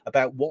tale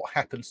about what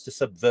happens to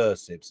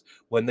subversives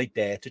when they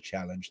dare to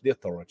challenge the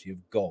authority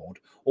of God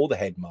or the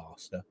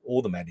headmaster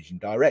or the managing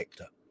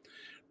director.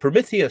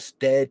 Prometheus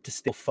dared to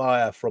steal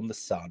fire from the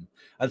sun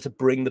and to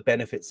bring the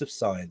benefits of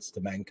science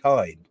to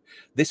mankind.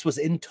 This was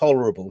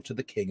intolerable to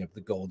the king of the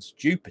gods,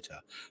 Jupiter,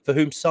 for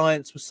whom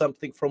science was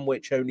something from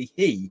which only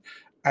he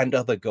and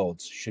other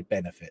gods should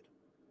benefit.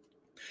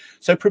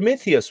 So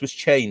Prometheus was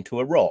chained to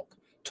a rock,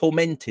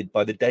 tormented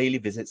by the daily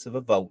visits of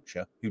a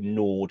vulture who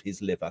gnawed his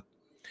liver.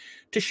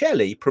 To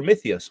Shelley,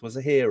 Prometheus was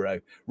a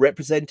hero,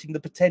 representing the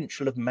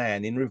potential of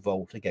man in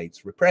revolt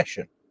against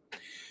repression.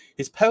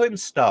 His poem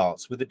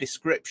starts with a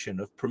description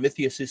of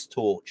Prometheus's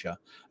torture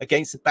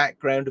against a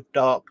background of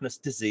darkness,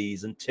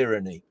 disease, and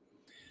tyranny.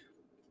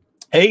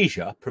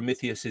 Asia,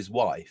 Prometheus's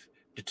wife,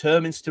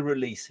 determines to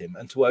release him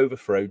and to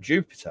overthrow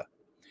Jupiter.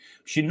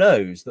 She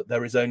knows that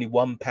there is only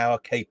one power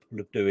capable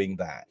of doing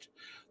that,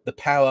 the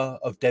power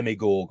of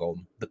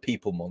Demogorgon, the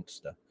people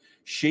monster.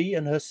 She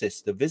and her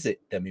sister visit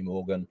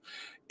Demogorgon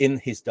in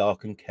his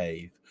darkened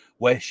cave,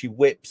 where she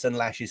whips and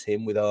lashes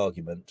him with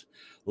argument.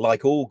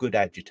 Like all good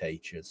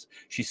agitators,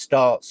 she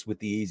starts with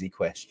the easy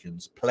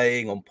questions,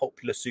 playing on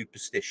popular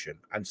superstition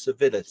and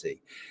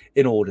civility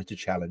in order to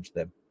challenge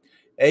them.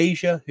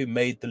 Asia, who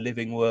made the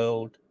living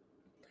world.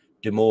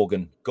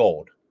 Demogorgon,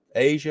 God.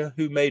 Asia,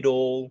 who made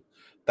all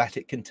that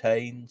it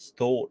contains,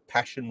 thought,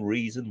 passion,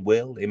 reason,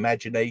 will,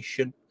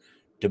 imagination.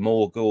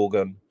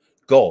 Demogorgon,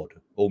 God,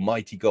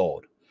 Almighty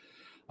God.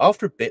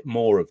 After a bit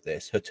more of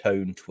this, her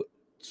tone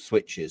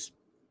switches.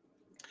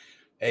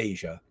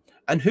 Asia,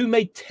 and who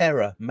made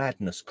terror,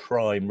 madness,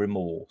 crime,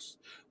 remorse,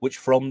 which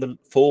form the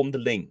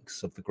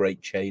links of the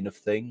great chain of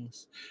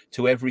things,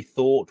 to every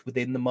thought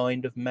within the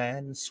mind of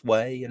man,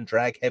 sway and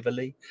drag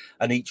heavily,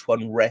 and each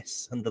one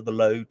rests under the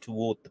load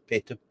toward the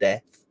pit of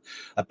death,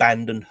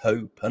 abandoned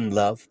hope and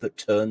love that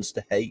turns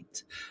to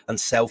hate, and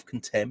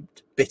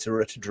self-contempt,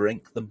 bitterer to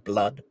drink than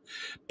blood,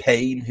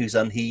 pain whose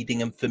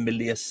unheeding and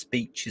familiar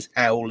speech is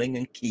howling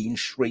and keen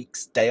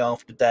shrieks day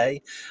after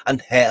day,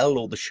 and hell,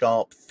 or the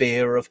sharp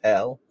fear of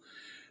hell.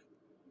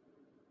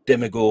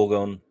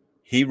 Demogorgon,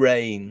 he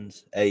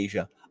reigns.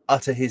 Asia,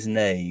 utter his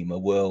name, a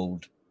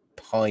world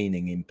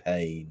pining in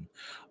pain.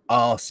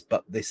 Ask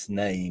but this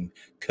name,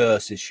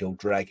 curses shall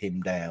drag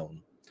him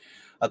down.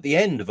 At the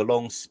end of a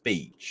long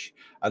speech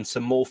and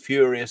some more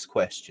furious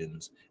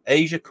questions,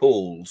 Asia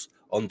calls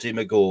on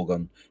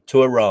Demogorgon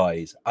to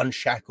arise,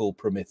 unshackle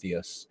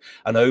Prometheus,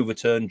 and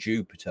overturn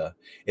Jupiter.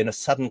 In a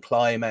sudden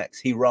climax,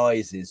 he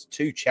rises.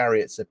 2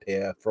 chariots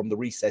appear from the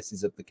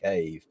recesses of the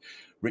cave.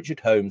 Richard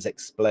Holmes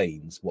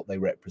explains what they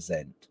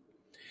represent.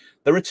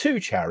 There are 2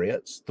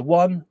 chariots. The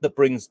one that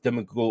brings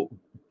Demogorgon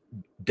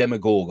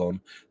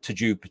to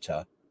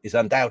Jupiter is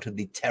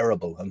undoubtedly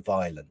terrible and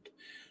violent.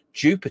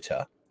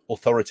 Jupiter,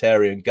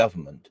 authoritarian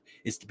government,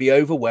 is to be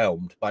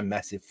overwhelmed by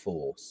massive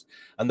force,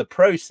 and the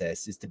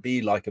process is to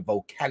be like a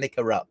volcanic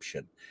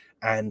eruption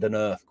and an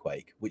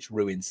earthquake which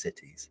ruins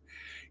cities.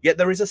 Yet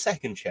there is a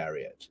second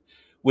chariot,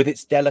 with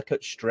its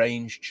delicate,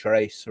 strange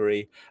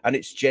tracery and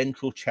its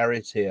gentle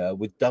charioteer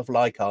with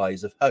dove-like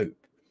eyes of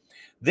hope.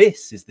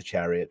 This is the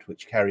chariot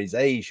which carries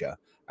Asia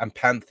and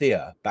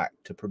Panthea back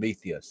to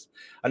Prometheus,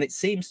 and it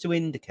seems to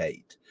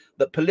indicate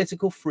that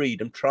political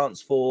freedom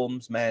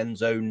transforms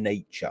man's own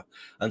nature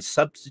and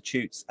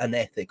substitutes an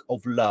ethic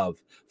of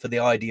love for the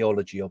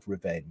ideology of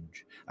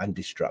revenge and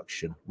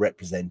destruction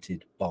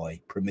represented by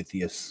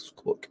Prometheus'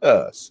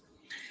 curse.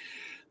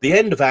 The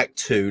end of Act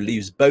 2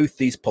 leaves both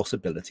these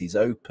possibilities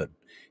open.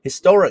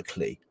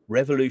 Historically,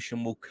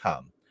 revolution will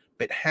come,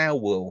 but how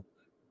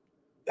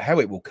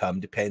it will come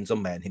depends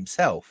on man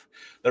himself.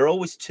 There are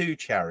always 2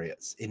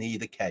 chariots in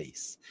either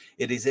case.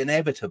 It is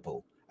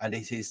inevitable, and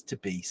it is to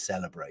be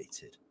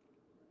celebrated.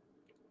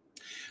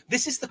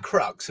 This is the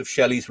crux of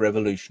Shelley's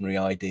revolutionary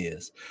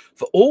ideas.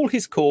 For all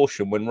his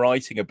caution when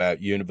writing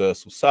about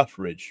universal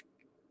suffrage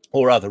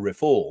or other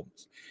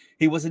reforms,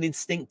 he was an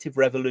instinctive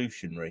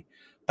revolutionary.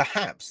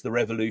 Perhaps the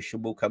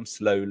revolution will come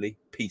slowly,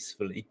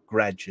 peacefully,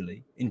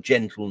 gradually, in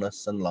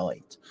gentleness and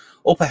light,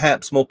 or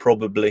perhaps more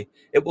probably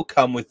it will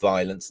come with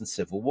violence and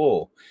civil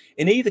war.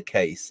 In either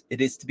case,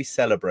 it is to be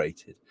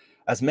celebrated.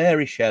 As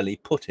Mary Shelley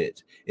put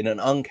it in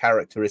an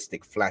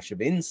uncharacteristic flash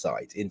of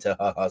insight into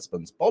her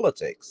husband's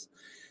politics,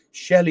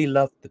 Shelley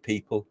loved the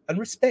people and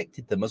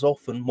respected them as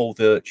often more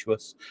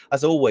virtuous,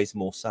 as always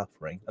more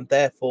suffering, and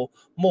therefore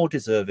more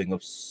deserving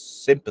of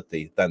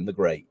sympathy than the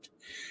great.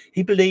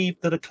 He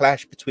believed that a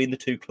clash between the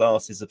 2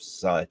 classes of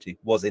society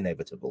was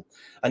inevitable,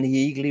 and he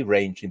eagerly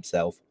ranged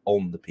himself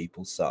on the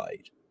people's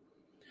side.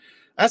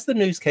 As the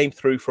news came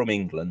through from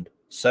England,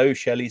 so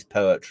Shelley's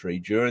poetry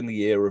during the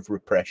year of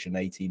repression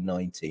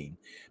 1819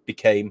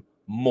 became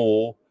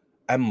more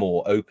and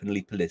more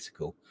openly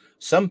political.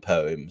 Some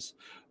poems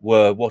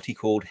were what he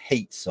called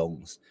hate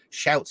songs,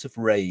 shouts of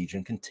rage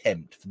and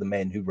contempt for the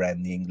men who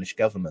ran the English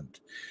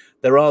government.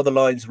 There are the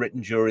lines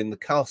written during the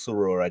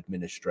Castlereagh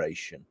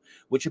administration,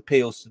 which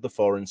appeals to the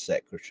Foreign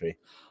Secretary.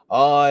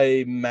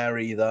 I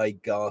marry thy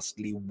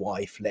ghastly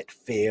wife, let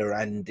fear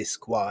and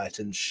disquiet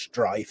and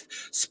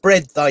strife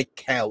spread thy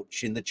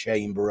couch in the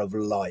chamber of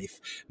life.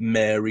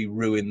 Mary,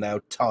 ruin thou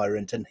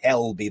tyrant, and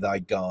hell be thy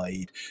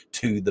guide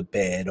to the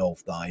bed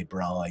of thy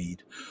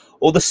bride.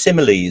 Or the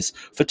similes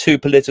for two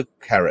political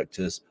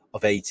characters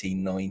of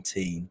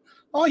 1819.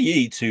 Are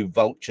ye two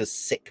vultures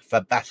sick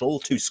for battle,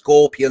 two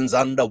scorpions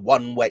under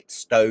one wet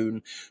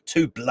stone,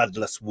 two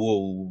bloodless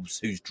wolves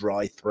whose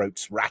dry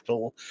throats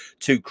rattle,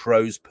 two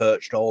crows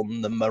perched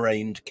on the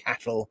murrained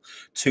cattle,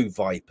 two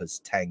vipers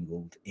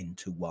tangled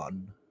into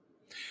one?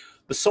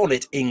 The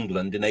sonnet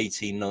England in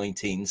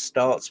 1819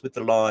 starts with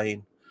the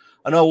line,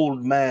 an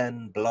old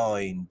man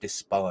blind,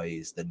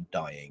 despised and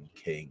dying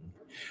king.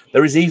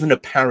 There is even a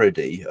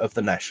parody of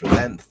the national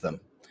anthem.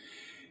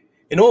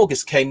 In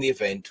August came the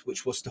event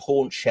which was to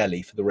haunt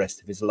Shelley for the rest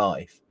of his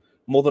life.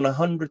 More than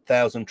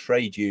 100,000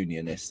 trade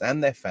unionists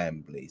and their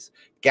families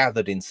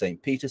gathered in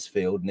St. Peter's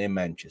Field near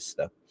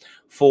Manchester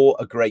for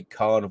a great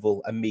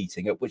carnival and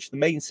meeting at which the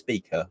main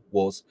speaker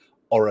was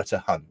Orator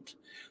Hunt,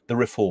 the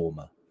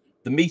reformer.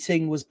 The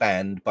meeting was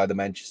banned by the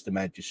Manchester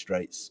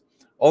magistrates.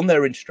 On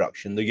their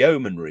instruction, the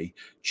yeomanry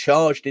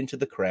charged into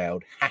the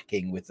crowd,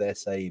 hacking with their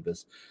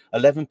sabres.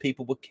 11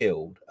 people were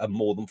killed and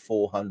more than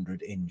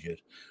 400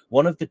 injured.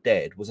 One of the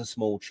dead was a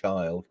small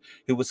child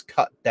who was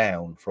cut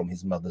down from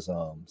his mother's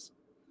arms.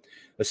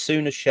 As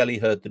soon as Shelley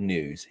heard the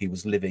news, he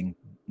was living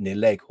near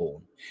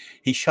Leghorn.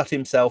 He shut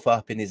himself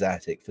up in his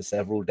attic for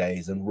several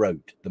days and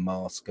wrote The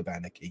Mask of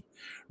Anarchy,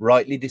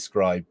 rightly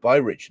described by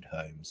Richard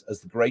Holmes as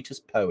the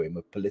greatest poem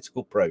of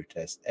political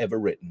protest ever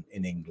written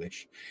in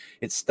English.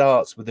 It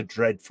starts with a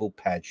dreadful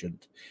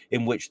pageant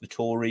in which the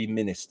Tory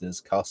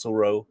ministers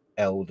Castlereagh,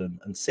 Eldon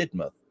and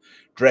Sidmouth,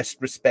 dressed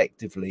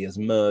respectively as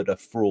murder,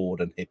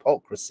 fraud and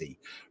hypocrisy,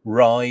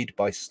 ride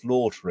by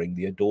slaughtering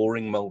the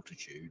adoring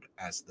multitude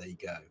as they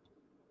go.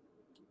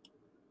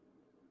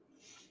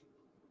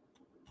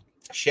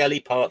 Shelley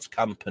parts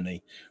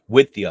company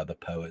with the other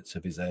poets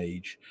of his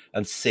age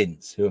and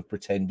since who have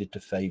pretended to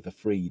favour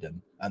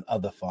freedom and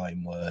other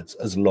fine words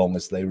as long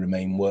as they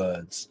remain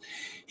words.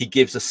 He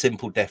gives a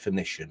simple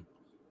definition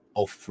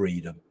of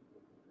freedom.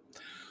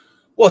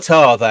 What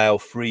art thou,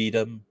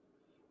 freedom?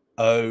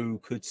 Oh,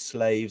 could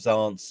slaves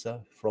answer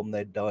from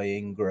their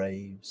dying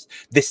graves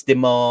this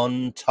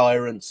demand,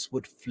 tyrants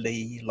would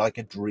flee like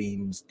a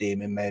dream's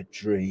dim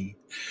imagery.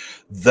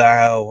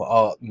 Thou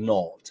art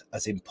not,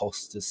 as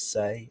impostors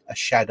say, a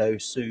shadow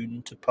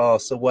soon to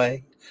pass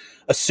away,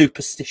 a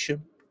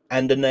superstition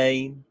and a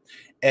name,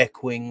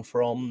 echoing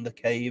from the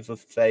cave of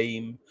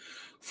fame.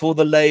 For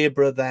the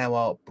labourer thou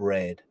art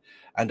bred,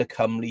 and a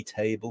comely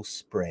table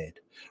spread,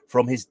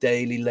 from his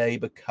daily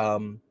labour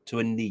come to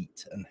a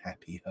neat and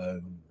happy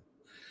home.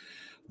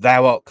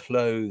 Thou art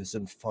clothes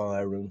and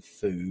fire and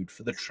food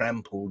for the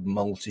trampled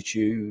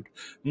multitude.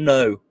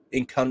 No,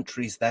 in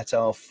countries that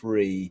are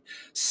free,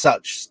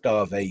 such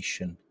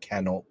starvation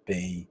cannot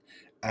be,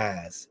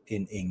 as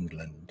in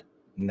England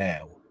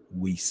now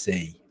we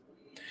see.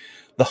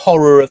 The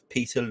horror of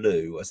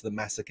Peterloo, as the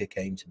massacre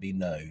came to be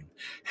known,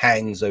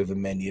 hangs over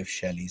many of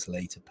Shelley's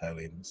later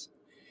poems.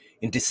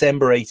 In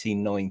December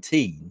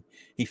 1819,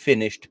 he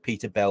finished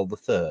Peter Bell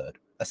III,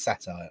 a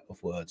satire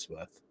of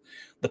Wordsworth.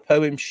 The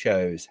poem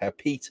shows how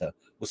Peter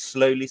was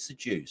slowly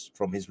seduced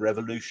from his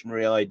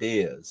revolutionary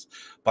ideas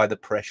by the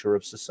pressure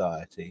of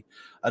society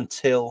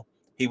until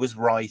he was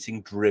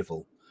writing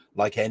drivel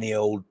like any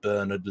old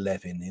Bernard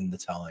Levin in the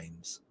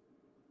Times.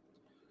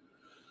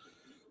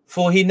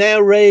 For he now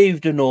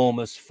raved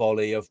enormous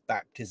folly of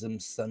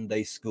baptisms,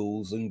 Sunday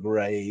schools and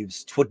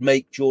graves. 'Twould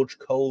make George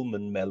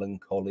Coleman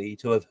melancholy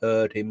to have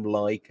heard him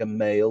like a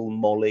male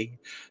Molly,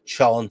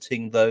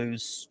 chanting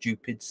those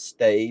stupid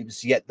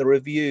staves. Yet the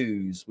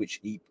reviews which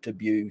heaped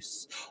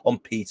abuse on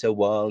Peter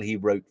while he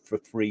wrote for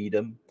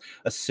freedom,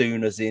 as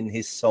soon as in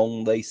his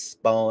song they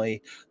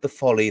spy the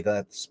folly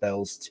that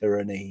spells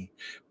tyranny,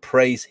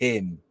 praise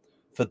him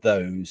for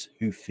those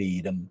who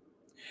feed 'em.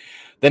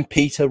 Then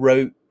Peter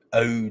wrote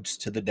odes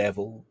to the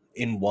devil,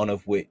 in one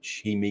of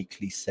which he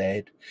meekly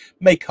said,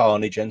 may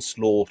carnage and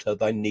slaughter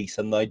thy niece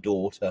and thy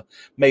daughter,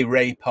 may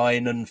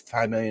rapine and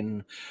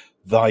famine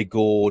thy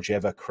gorge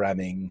ever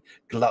cramming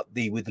glut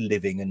thee with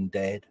living and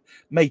dead,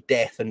 may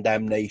death and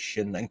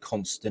damnation and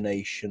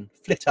consternation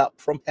flit up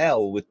from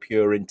hell with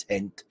pure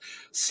intent,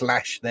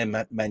 slash them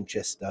at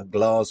Manchester,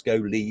 Glasgow,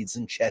 Leeds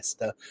and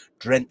Chester,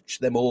 drench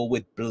them all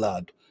with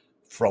blood,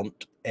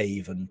 front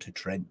Avon to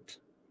Trent.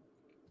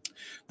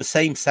 The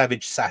same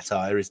savage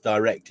satire is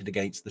directed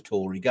against the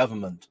Tory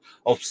government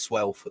of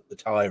Swelfoot the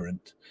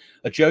Tyrant,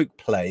 a joke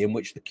play in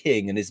which the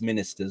king and his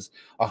ministers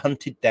are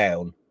hunted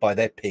down by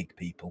their pig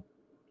people.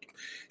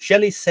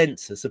 Shelley's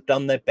censors have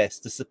done their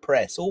best to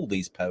suppress all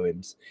these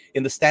poems.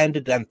 In the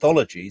standard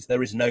anthologies,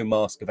 there is no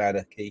Mask of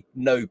Anarchy,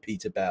 no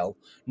Peter Bell,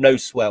 no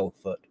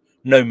Swelfoot,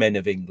 No Men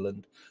of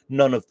England,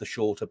 none of the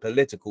shorter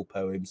political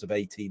poems of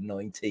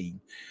 1819.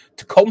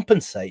 To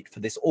compensate for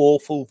this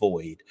awful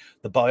void,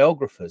 the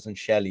biographers and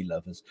Shelley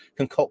lovers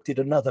concocted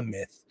another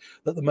myth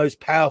that the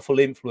most powerful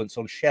influence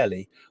on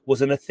Shelley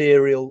was an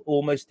ethereal,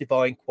 almost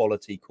divine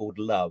quality called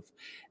love.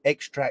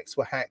 Extracts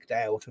were hacked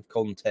out of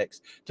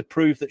context to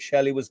prove that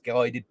Shelley was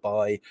guided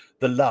by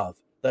the love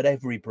that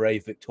every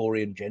brave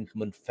Victorian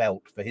gentleman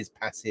felt for his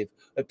passive,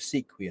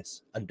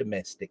 obsequious and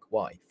domestic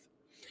wife.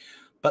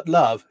 But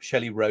love,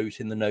 Shelley wrote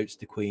in the notes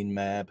to Queen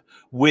Mab,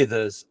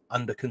 withers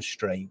under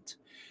constraint.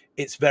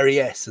 Its very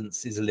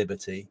essence is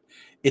liberty.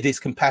 It is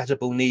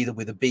compatible neither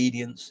with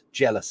obedience,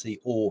 jealousy,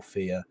 or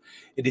fear.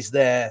 It is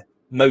there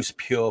most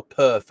pure,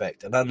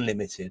 perfect, and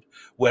unlimited,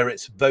 where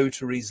its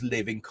votaries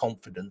live in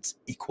confidence,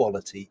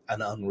 equality,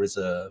 and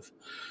unreserve.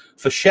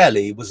 For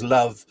Shelley,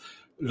 love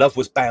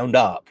was bound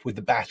up with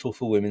the battle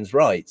for women's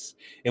rights,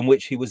 in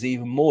which he was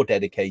even more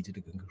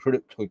dedicated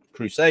a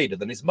crusader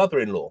than his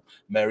mother-in-law,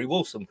 Mary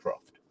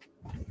Wollstonecraft.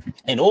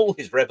 In all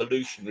his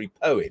revolutionary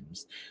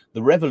poems,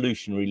 the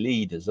revolutionary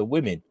leaders are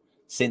women: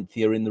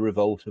 Cynthia in the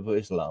Revolt of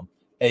Islam,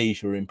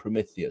 Asia in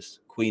Prometheus,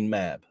 Queen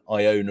Mab,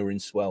 Iona in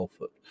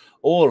Swellfoot.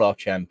 All are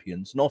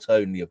champions not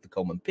only of the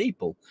common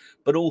people,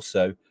 but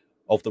also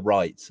of the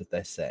rights of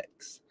their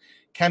sex.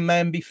 Can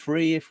man be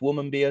free if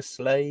woman be a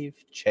slave?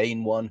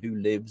 Chain one who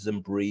lives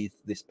and breathes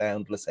this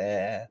boundless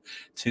air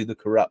to the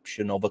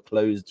corruption of a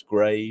closed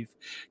grave?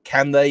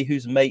 Can they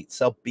whose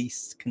mates are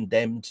beasts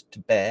condemned to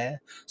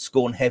bear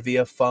scorn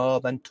heavier far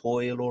than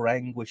toil or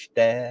anguish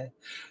dare?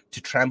 To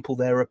trample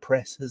their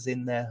oppressors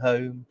in their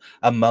home,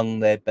 among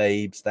their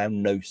babes thou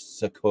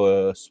know'st a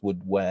curse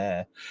would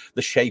wear.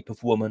 The shape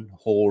of woman,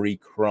 hoary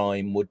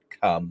crime would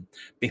come,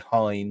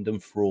 behind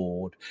and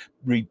fraud,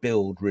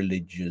 rebuild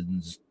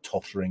religion's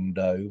tottering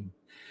dome.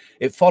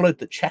 It followed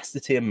that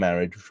chastity and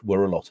marriage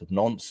were a lot of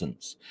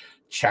nonsense.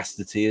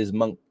 Chastity is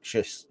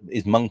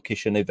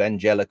monkish and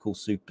evangelical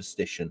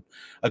superstition,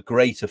 a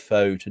greater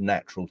foe to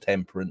natural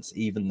temperance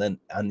even than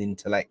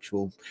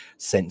unintellectual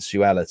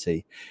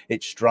sensuality.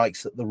 It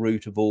strikes at the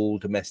root of all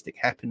domestic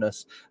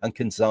happiness and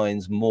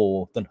consigns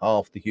more than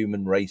half the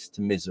human race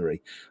to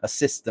misery. A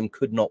system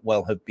could not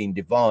well have been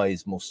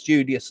devised more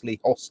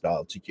studiously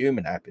hostile to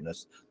human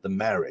happiness than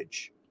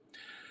marriage.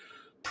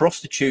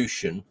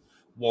 Prostitution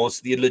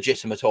was the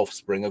illegitimate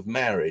offspring of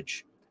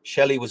marriage.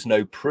 Shelley was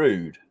no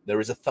prude. There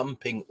is a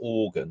thumping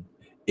organ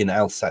in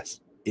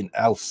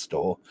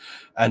Alstor,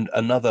 and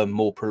another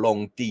more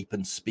prolonged, deep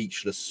and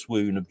speechless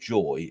swoon of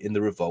joy in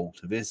the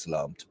Revolt of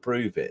Islam to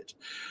prove it.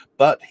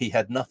 But he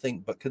had nothing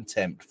but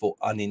contempt for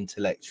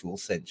unintellectual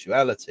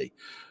sensuality,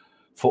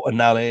 for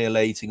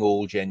annihilating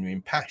all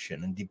genuine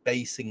passion and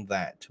debasing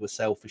that to a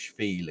selfish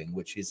feeling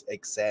which is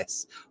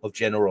excess of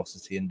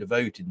generosity and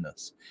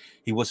devotedness.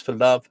 He was for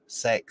love,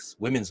 sex,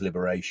 women's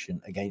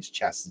liberation, against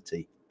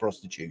chastity,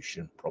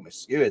 prostitution,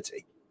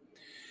 promiscuity.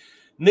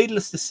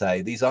 Needless to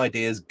say, these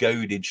ideas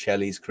goaded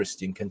Shelley's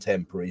Christian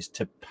contemporaries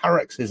to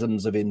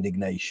paroxysms of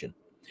indignation.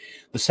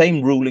 The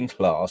same ruling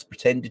class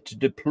pretended to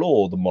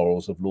deplore the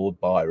morals of Lord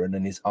Byron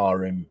and his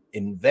harem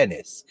in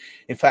Venice.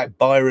 In fact,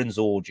 Byron's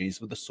orgies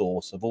were the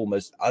source of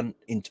almost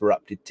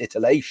uninterrupted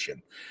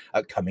titillation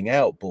at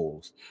coming-out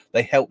balls.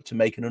 They helped to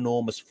make an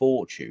enormous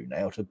fortune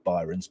out of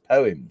Byron's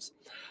poems.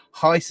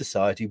 High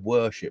society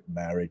worshipped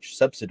marriage,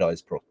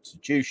 subsidized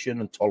prostitution,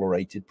 and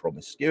tolerated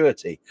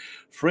promiscuity.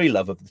 Free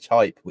love of the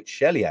type which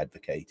Shelley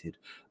advocated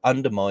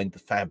undermined the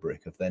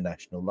fabric of their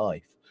national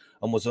life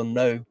and was on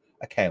no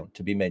account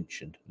to be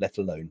mentioned, let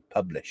alone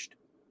published.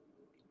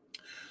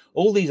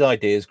 All these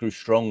ideas grew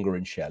stronger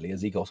in Shelley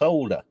as he got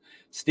older.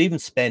 Stephen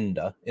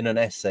Spender, in an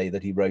essay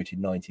that he wrote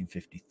in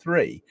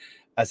 1953,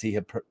 as he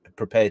had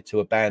prepared to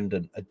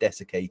abandon a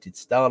desiccated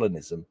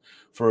Stalinism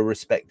for a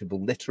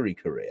respectable literary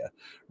career,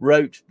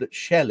 wrote that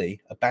Shelley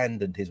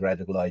abandoned his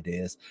radical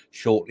ideas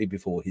shortly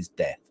before his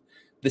death.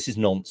 This is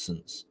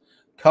nonsense.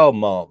 Karl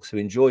Marx, who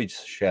enjoyed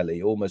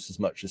Shelley almost as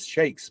much as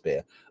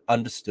Shakespeare,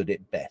 understood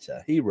it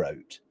better. He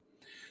wrote,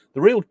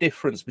 "The real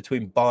difference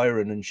between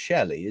Byron and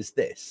Shelley is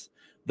this.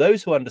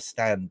 Those who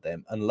understand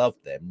them and love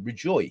them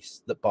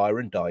rejoice that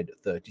Byron died at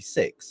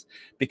 36,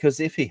 because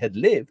if he had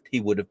lived,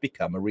 he would have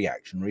become a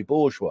reactionary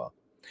bourgeois.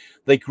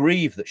 They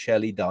grieve that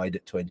Shelley died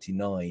at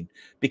 29,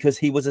 because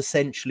he was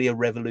essentially a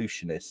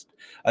revolutionist,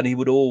 and he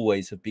would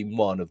always have been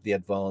one of the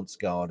advance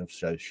guard of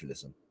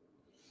socialism."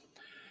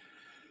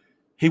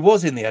 He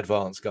was in the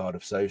advance guard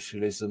of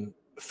socialism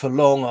for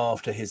long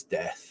after his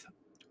death,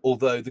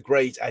 although the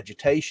great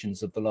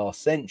agitations of the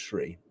last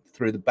century,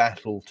 through the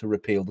battle to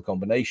repeal the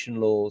combination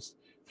laws,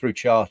 through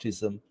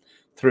Chartism,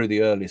 through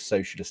the earliest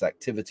socialist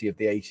activity of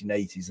the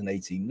 1880s and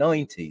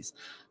 1890s,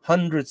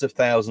 hundreds of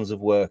thousands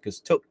of workers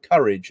took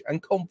courage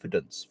and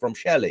confidence from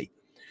Shelley.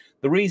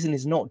 The reason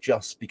is not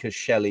just because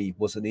Shelley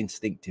was an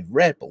instinctive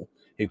rebel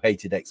who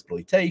hated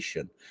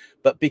exploitation,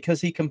 but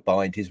because he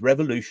combined his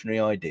revolutionary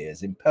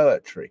ideas in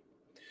poetry.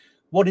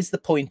 What is the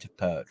point of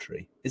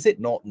poetry? Is it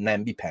not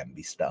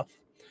namby-pamby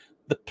stuff?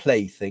 The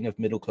plaything of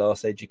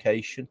middle-class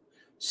education?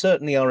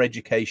 Certainly our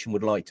education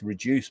would like to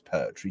reduce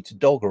poetry to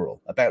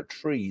doggerel about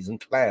trees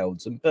and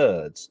clouds and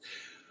birds,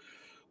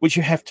 which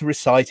you have to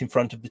recite in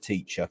front of the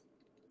teacher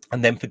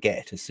and then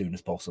forget as soon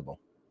as possible.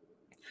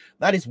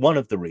 That is one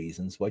of the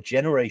reasons why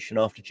generation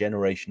after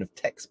generation of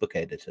textbook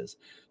editors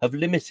have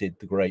limited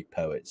the great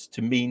poets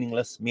to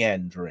meaningless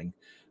meandering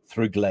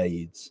through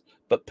glades.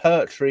 But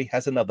poetry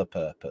has another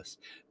purpose,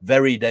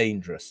 very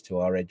dangerous to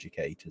our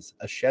educators,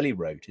 as Shelley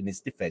wrote in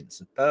his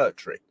defence of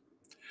poetry.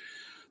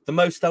 The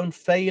most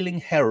unfailing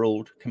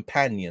herald,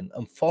 companion,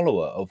 and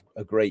follower of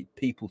a great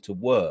people to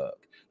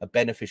work a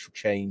beneficial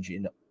change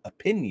in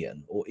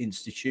opinion or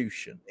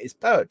institution is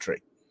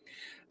poetry.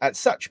 At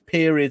such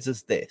periods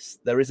as this,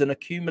 there is an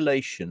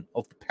accumulation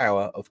of the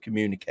power of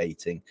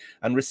communicating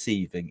and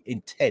receiving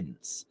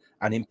intense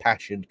and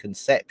impassioned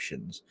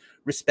conceptions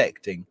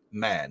respecting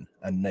man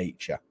and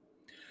nature.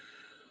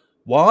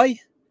 Why?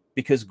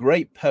 Because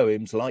great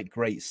poems, like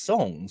great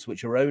songs,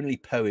 which are only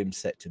poems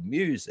set to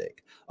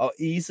music, are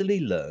easily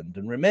learned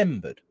and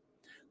remembered.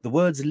 The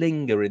words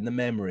linger in the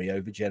memory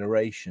over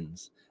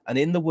generations, and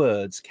in the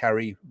words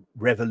carry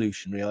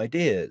revolutionary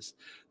ideas.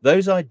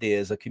 Those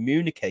ideas are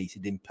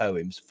communicated in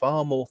poems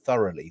far more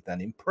thoroughly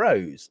than in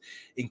prose,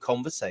 in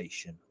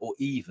conversation, or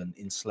even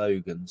in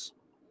slogans.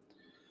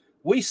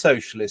 We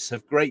socialists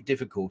have great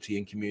difficulty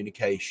in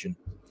communication.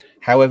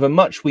 However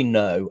much we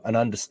know and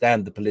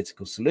understand the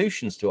political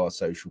solutions to our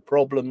social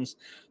problems,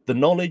 the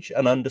knowledge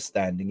and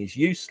understanding is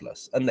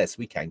useless unless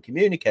we can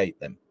communicate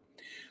them.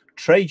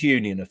 Trade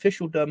union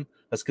officialdom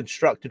has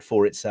constructed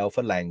for itself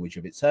a language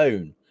of its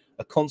own,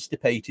 a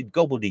constipated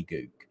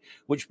gobbledygook,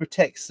 which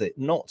protects it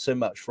not so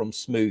much from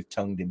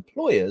smooth-tongued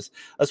employers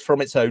as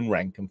from its own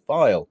rank and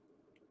file.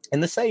 In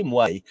the same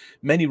way,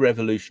 many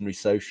revolutionary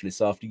socialists,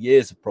 after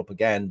years of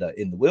propaganda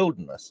in the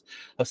wilderness,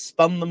 have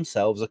spun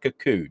themselves a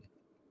cocoon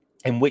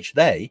in which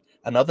they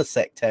and other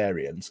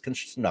sectarians can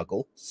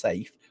snuggle,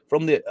 safe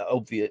from the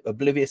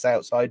oblivious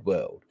outside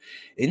world.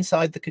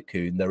 Inside the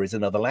cocoon, there is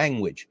another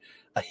language,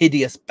 a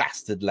hideous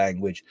bastard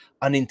language,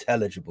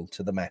 unintelligible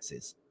to the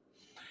masses.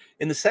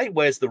 In the same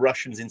way as the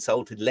Russians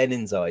insulted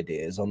Lenin's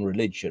ideas on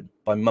religion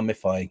by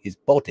mummifying his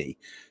body,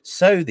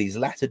 so these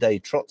latter-day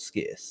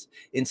Trotskyists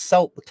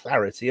insult the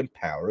clarity and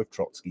power of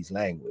Trotsky's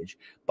language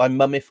by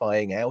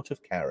mummifying out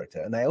of character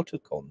and out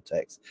of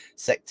context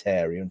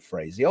sectarian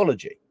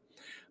phraseology.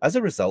 As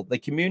a result, they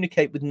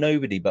communicate with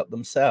nobody but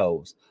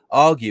themselves,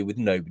 argue with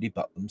nobody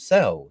but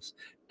themselves,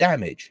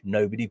 damage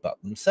nobody but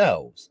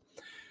themselves.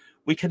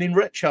 We can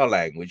enrich our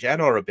language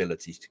and our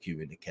abilities to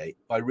communicate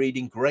by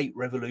reading great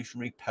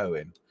revolutionary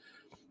poems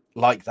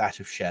like that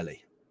of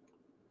Shelley.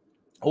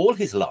 All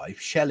his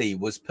life, Shelley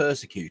was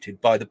persecuted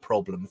by the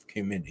problem of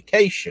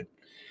communication.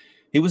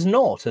 He was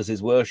not, as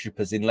his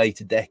worshippers in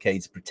later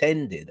decades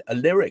pretended, a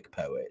lyric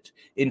poet,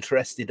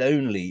 interested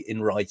only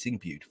in writing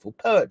beautiful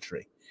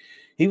poetry.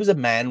 He was a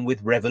man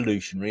with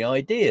revolutionary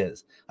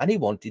ideas, and he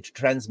wanted to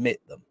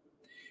transmit them.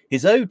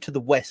 His ode to the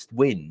west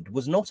wind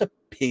was not a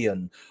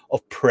paean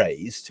of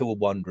praise to a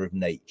wonder of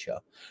nature,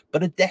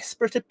 but a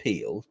desperate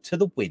appeal to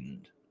the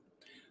wind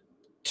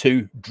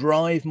to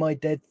drive my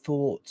dead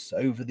thoughts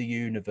over the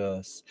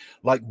universe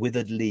like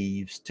withered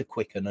leaves to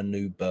quicken a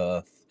new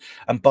birth,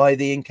 and by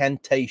the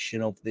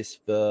incantation of this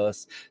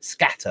verse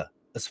scatter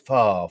as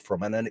far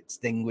from an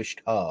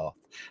unextinguished hearth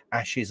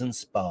ashes and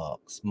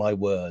sparks my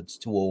words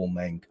to all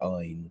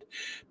mankind,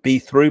 be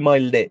through my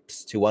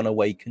lips to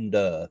unawakened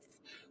earth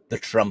the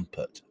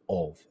trumpet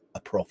of a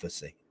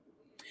prophecy.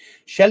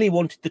 Shelley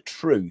wanted the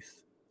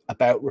truth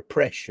about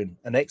repression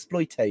and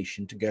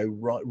exploitation to go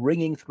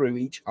ringing through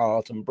each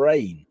heart and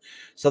brain,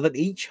 so that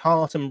each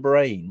heart and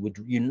brain would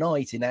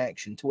unite in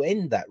action to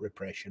end that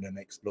repression and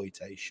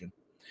exploitation.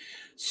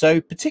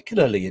 So,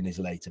 particularly in his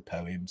later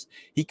poems,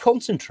 he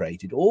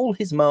concentrated all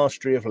his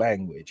mastery of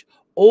language,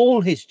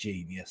 all his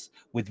genius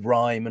with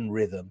rhyme and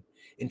rhythm,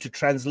 into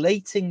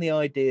translating the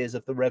ideas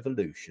of the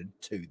revolution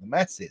to the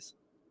masses.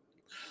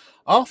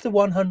 After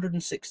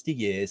 160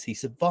 years, he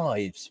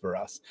survives for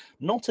us,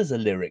 not as a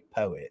lyric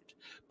poet,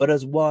 but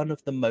as one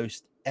of the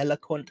most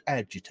eloquent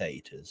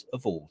agitators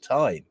of all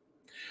time.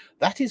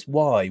 That is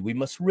why we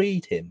must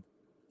read him,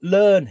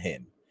 learn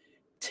him,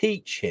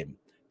 teach him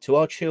to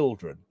our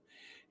children.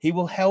 He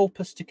will help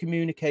us to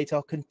communicate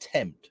our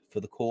contempt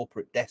for the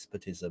corporate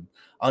despotism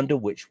under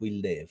which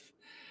we live,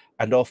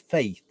 and our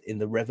faith in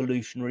the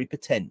revolutionary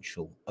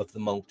potential of the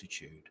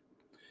multitude.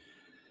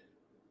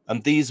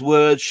 And these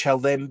words shall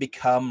then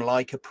become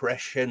like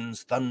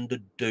oppression's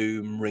thundered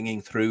doom, ringing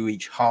through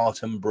each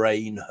heart and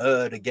brain,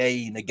 heard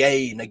again,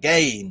 again,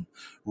 again,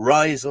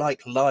 rise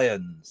like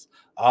lions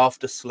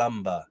after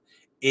slumber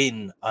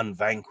in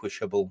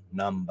unvanquishable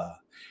number,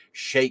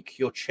 shake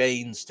your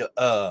chains to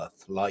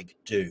earth like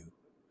dew,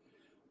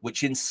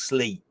 which in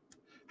sleep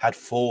had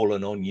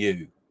fallen on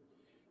you.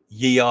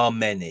 Ye are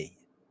many,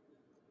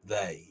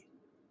 they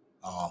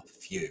are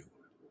few.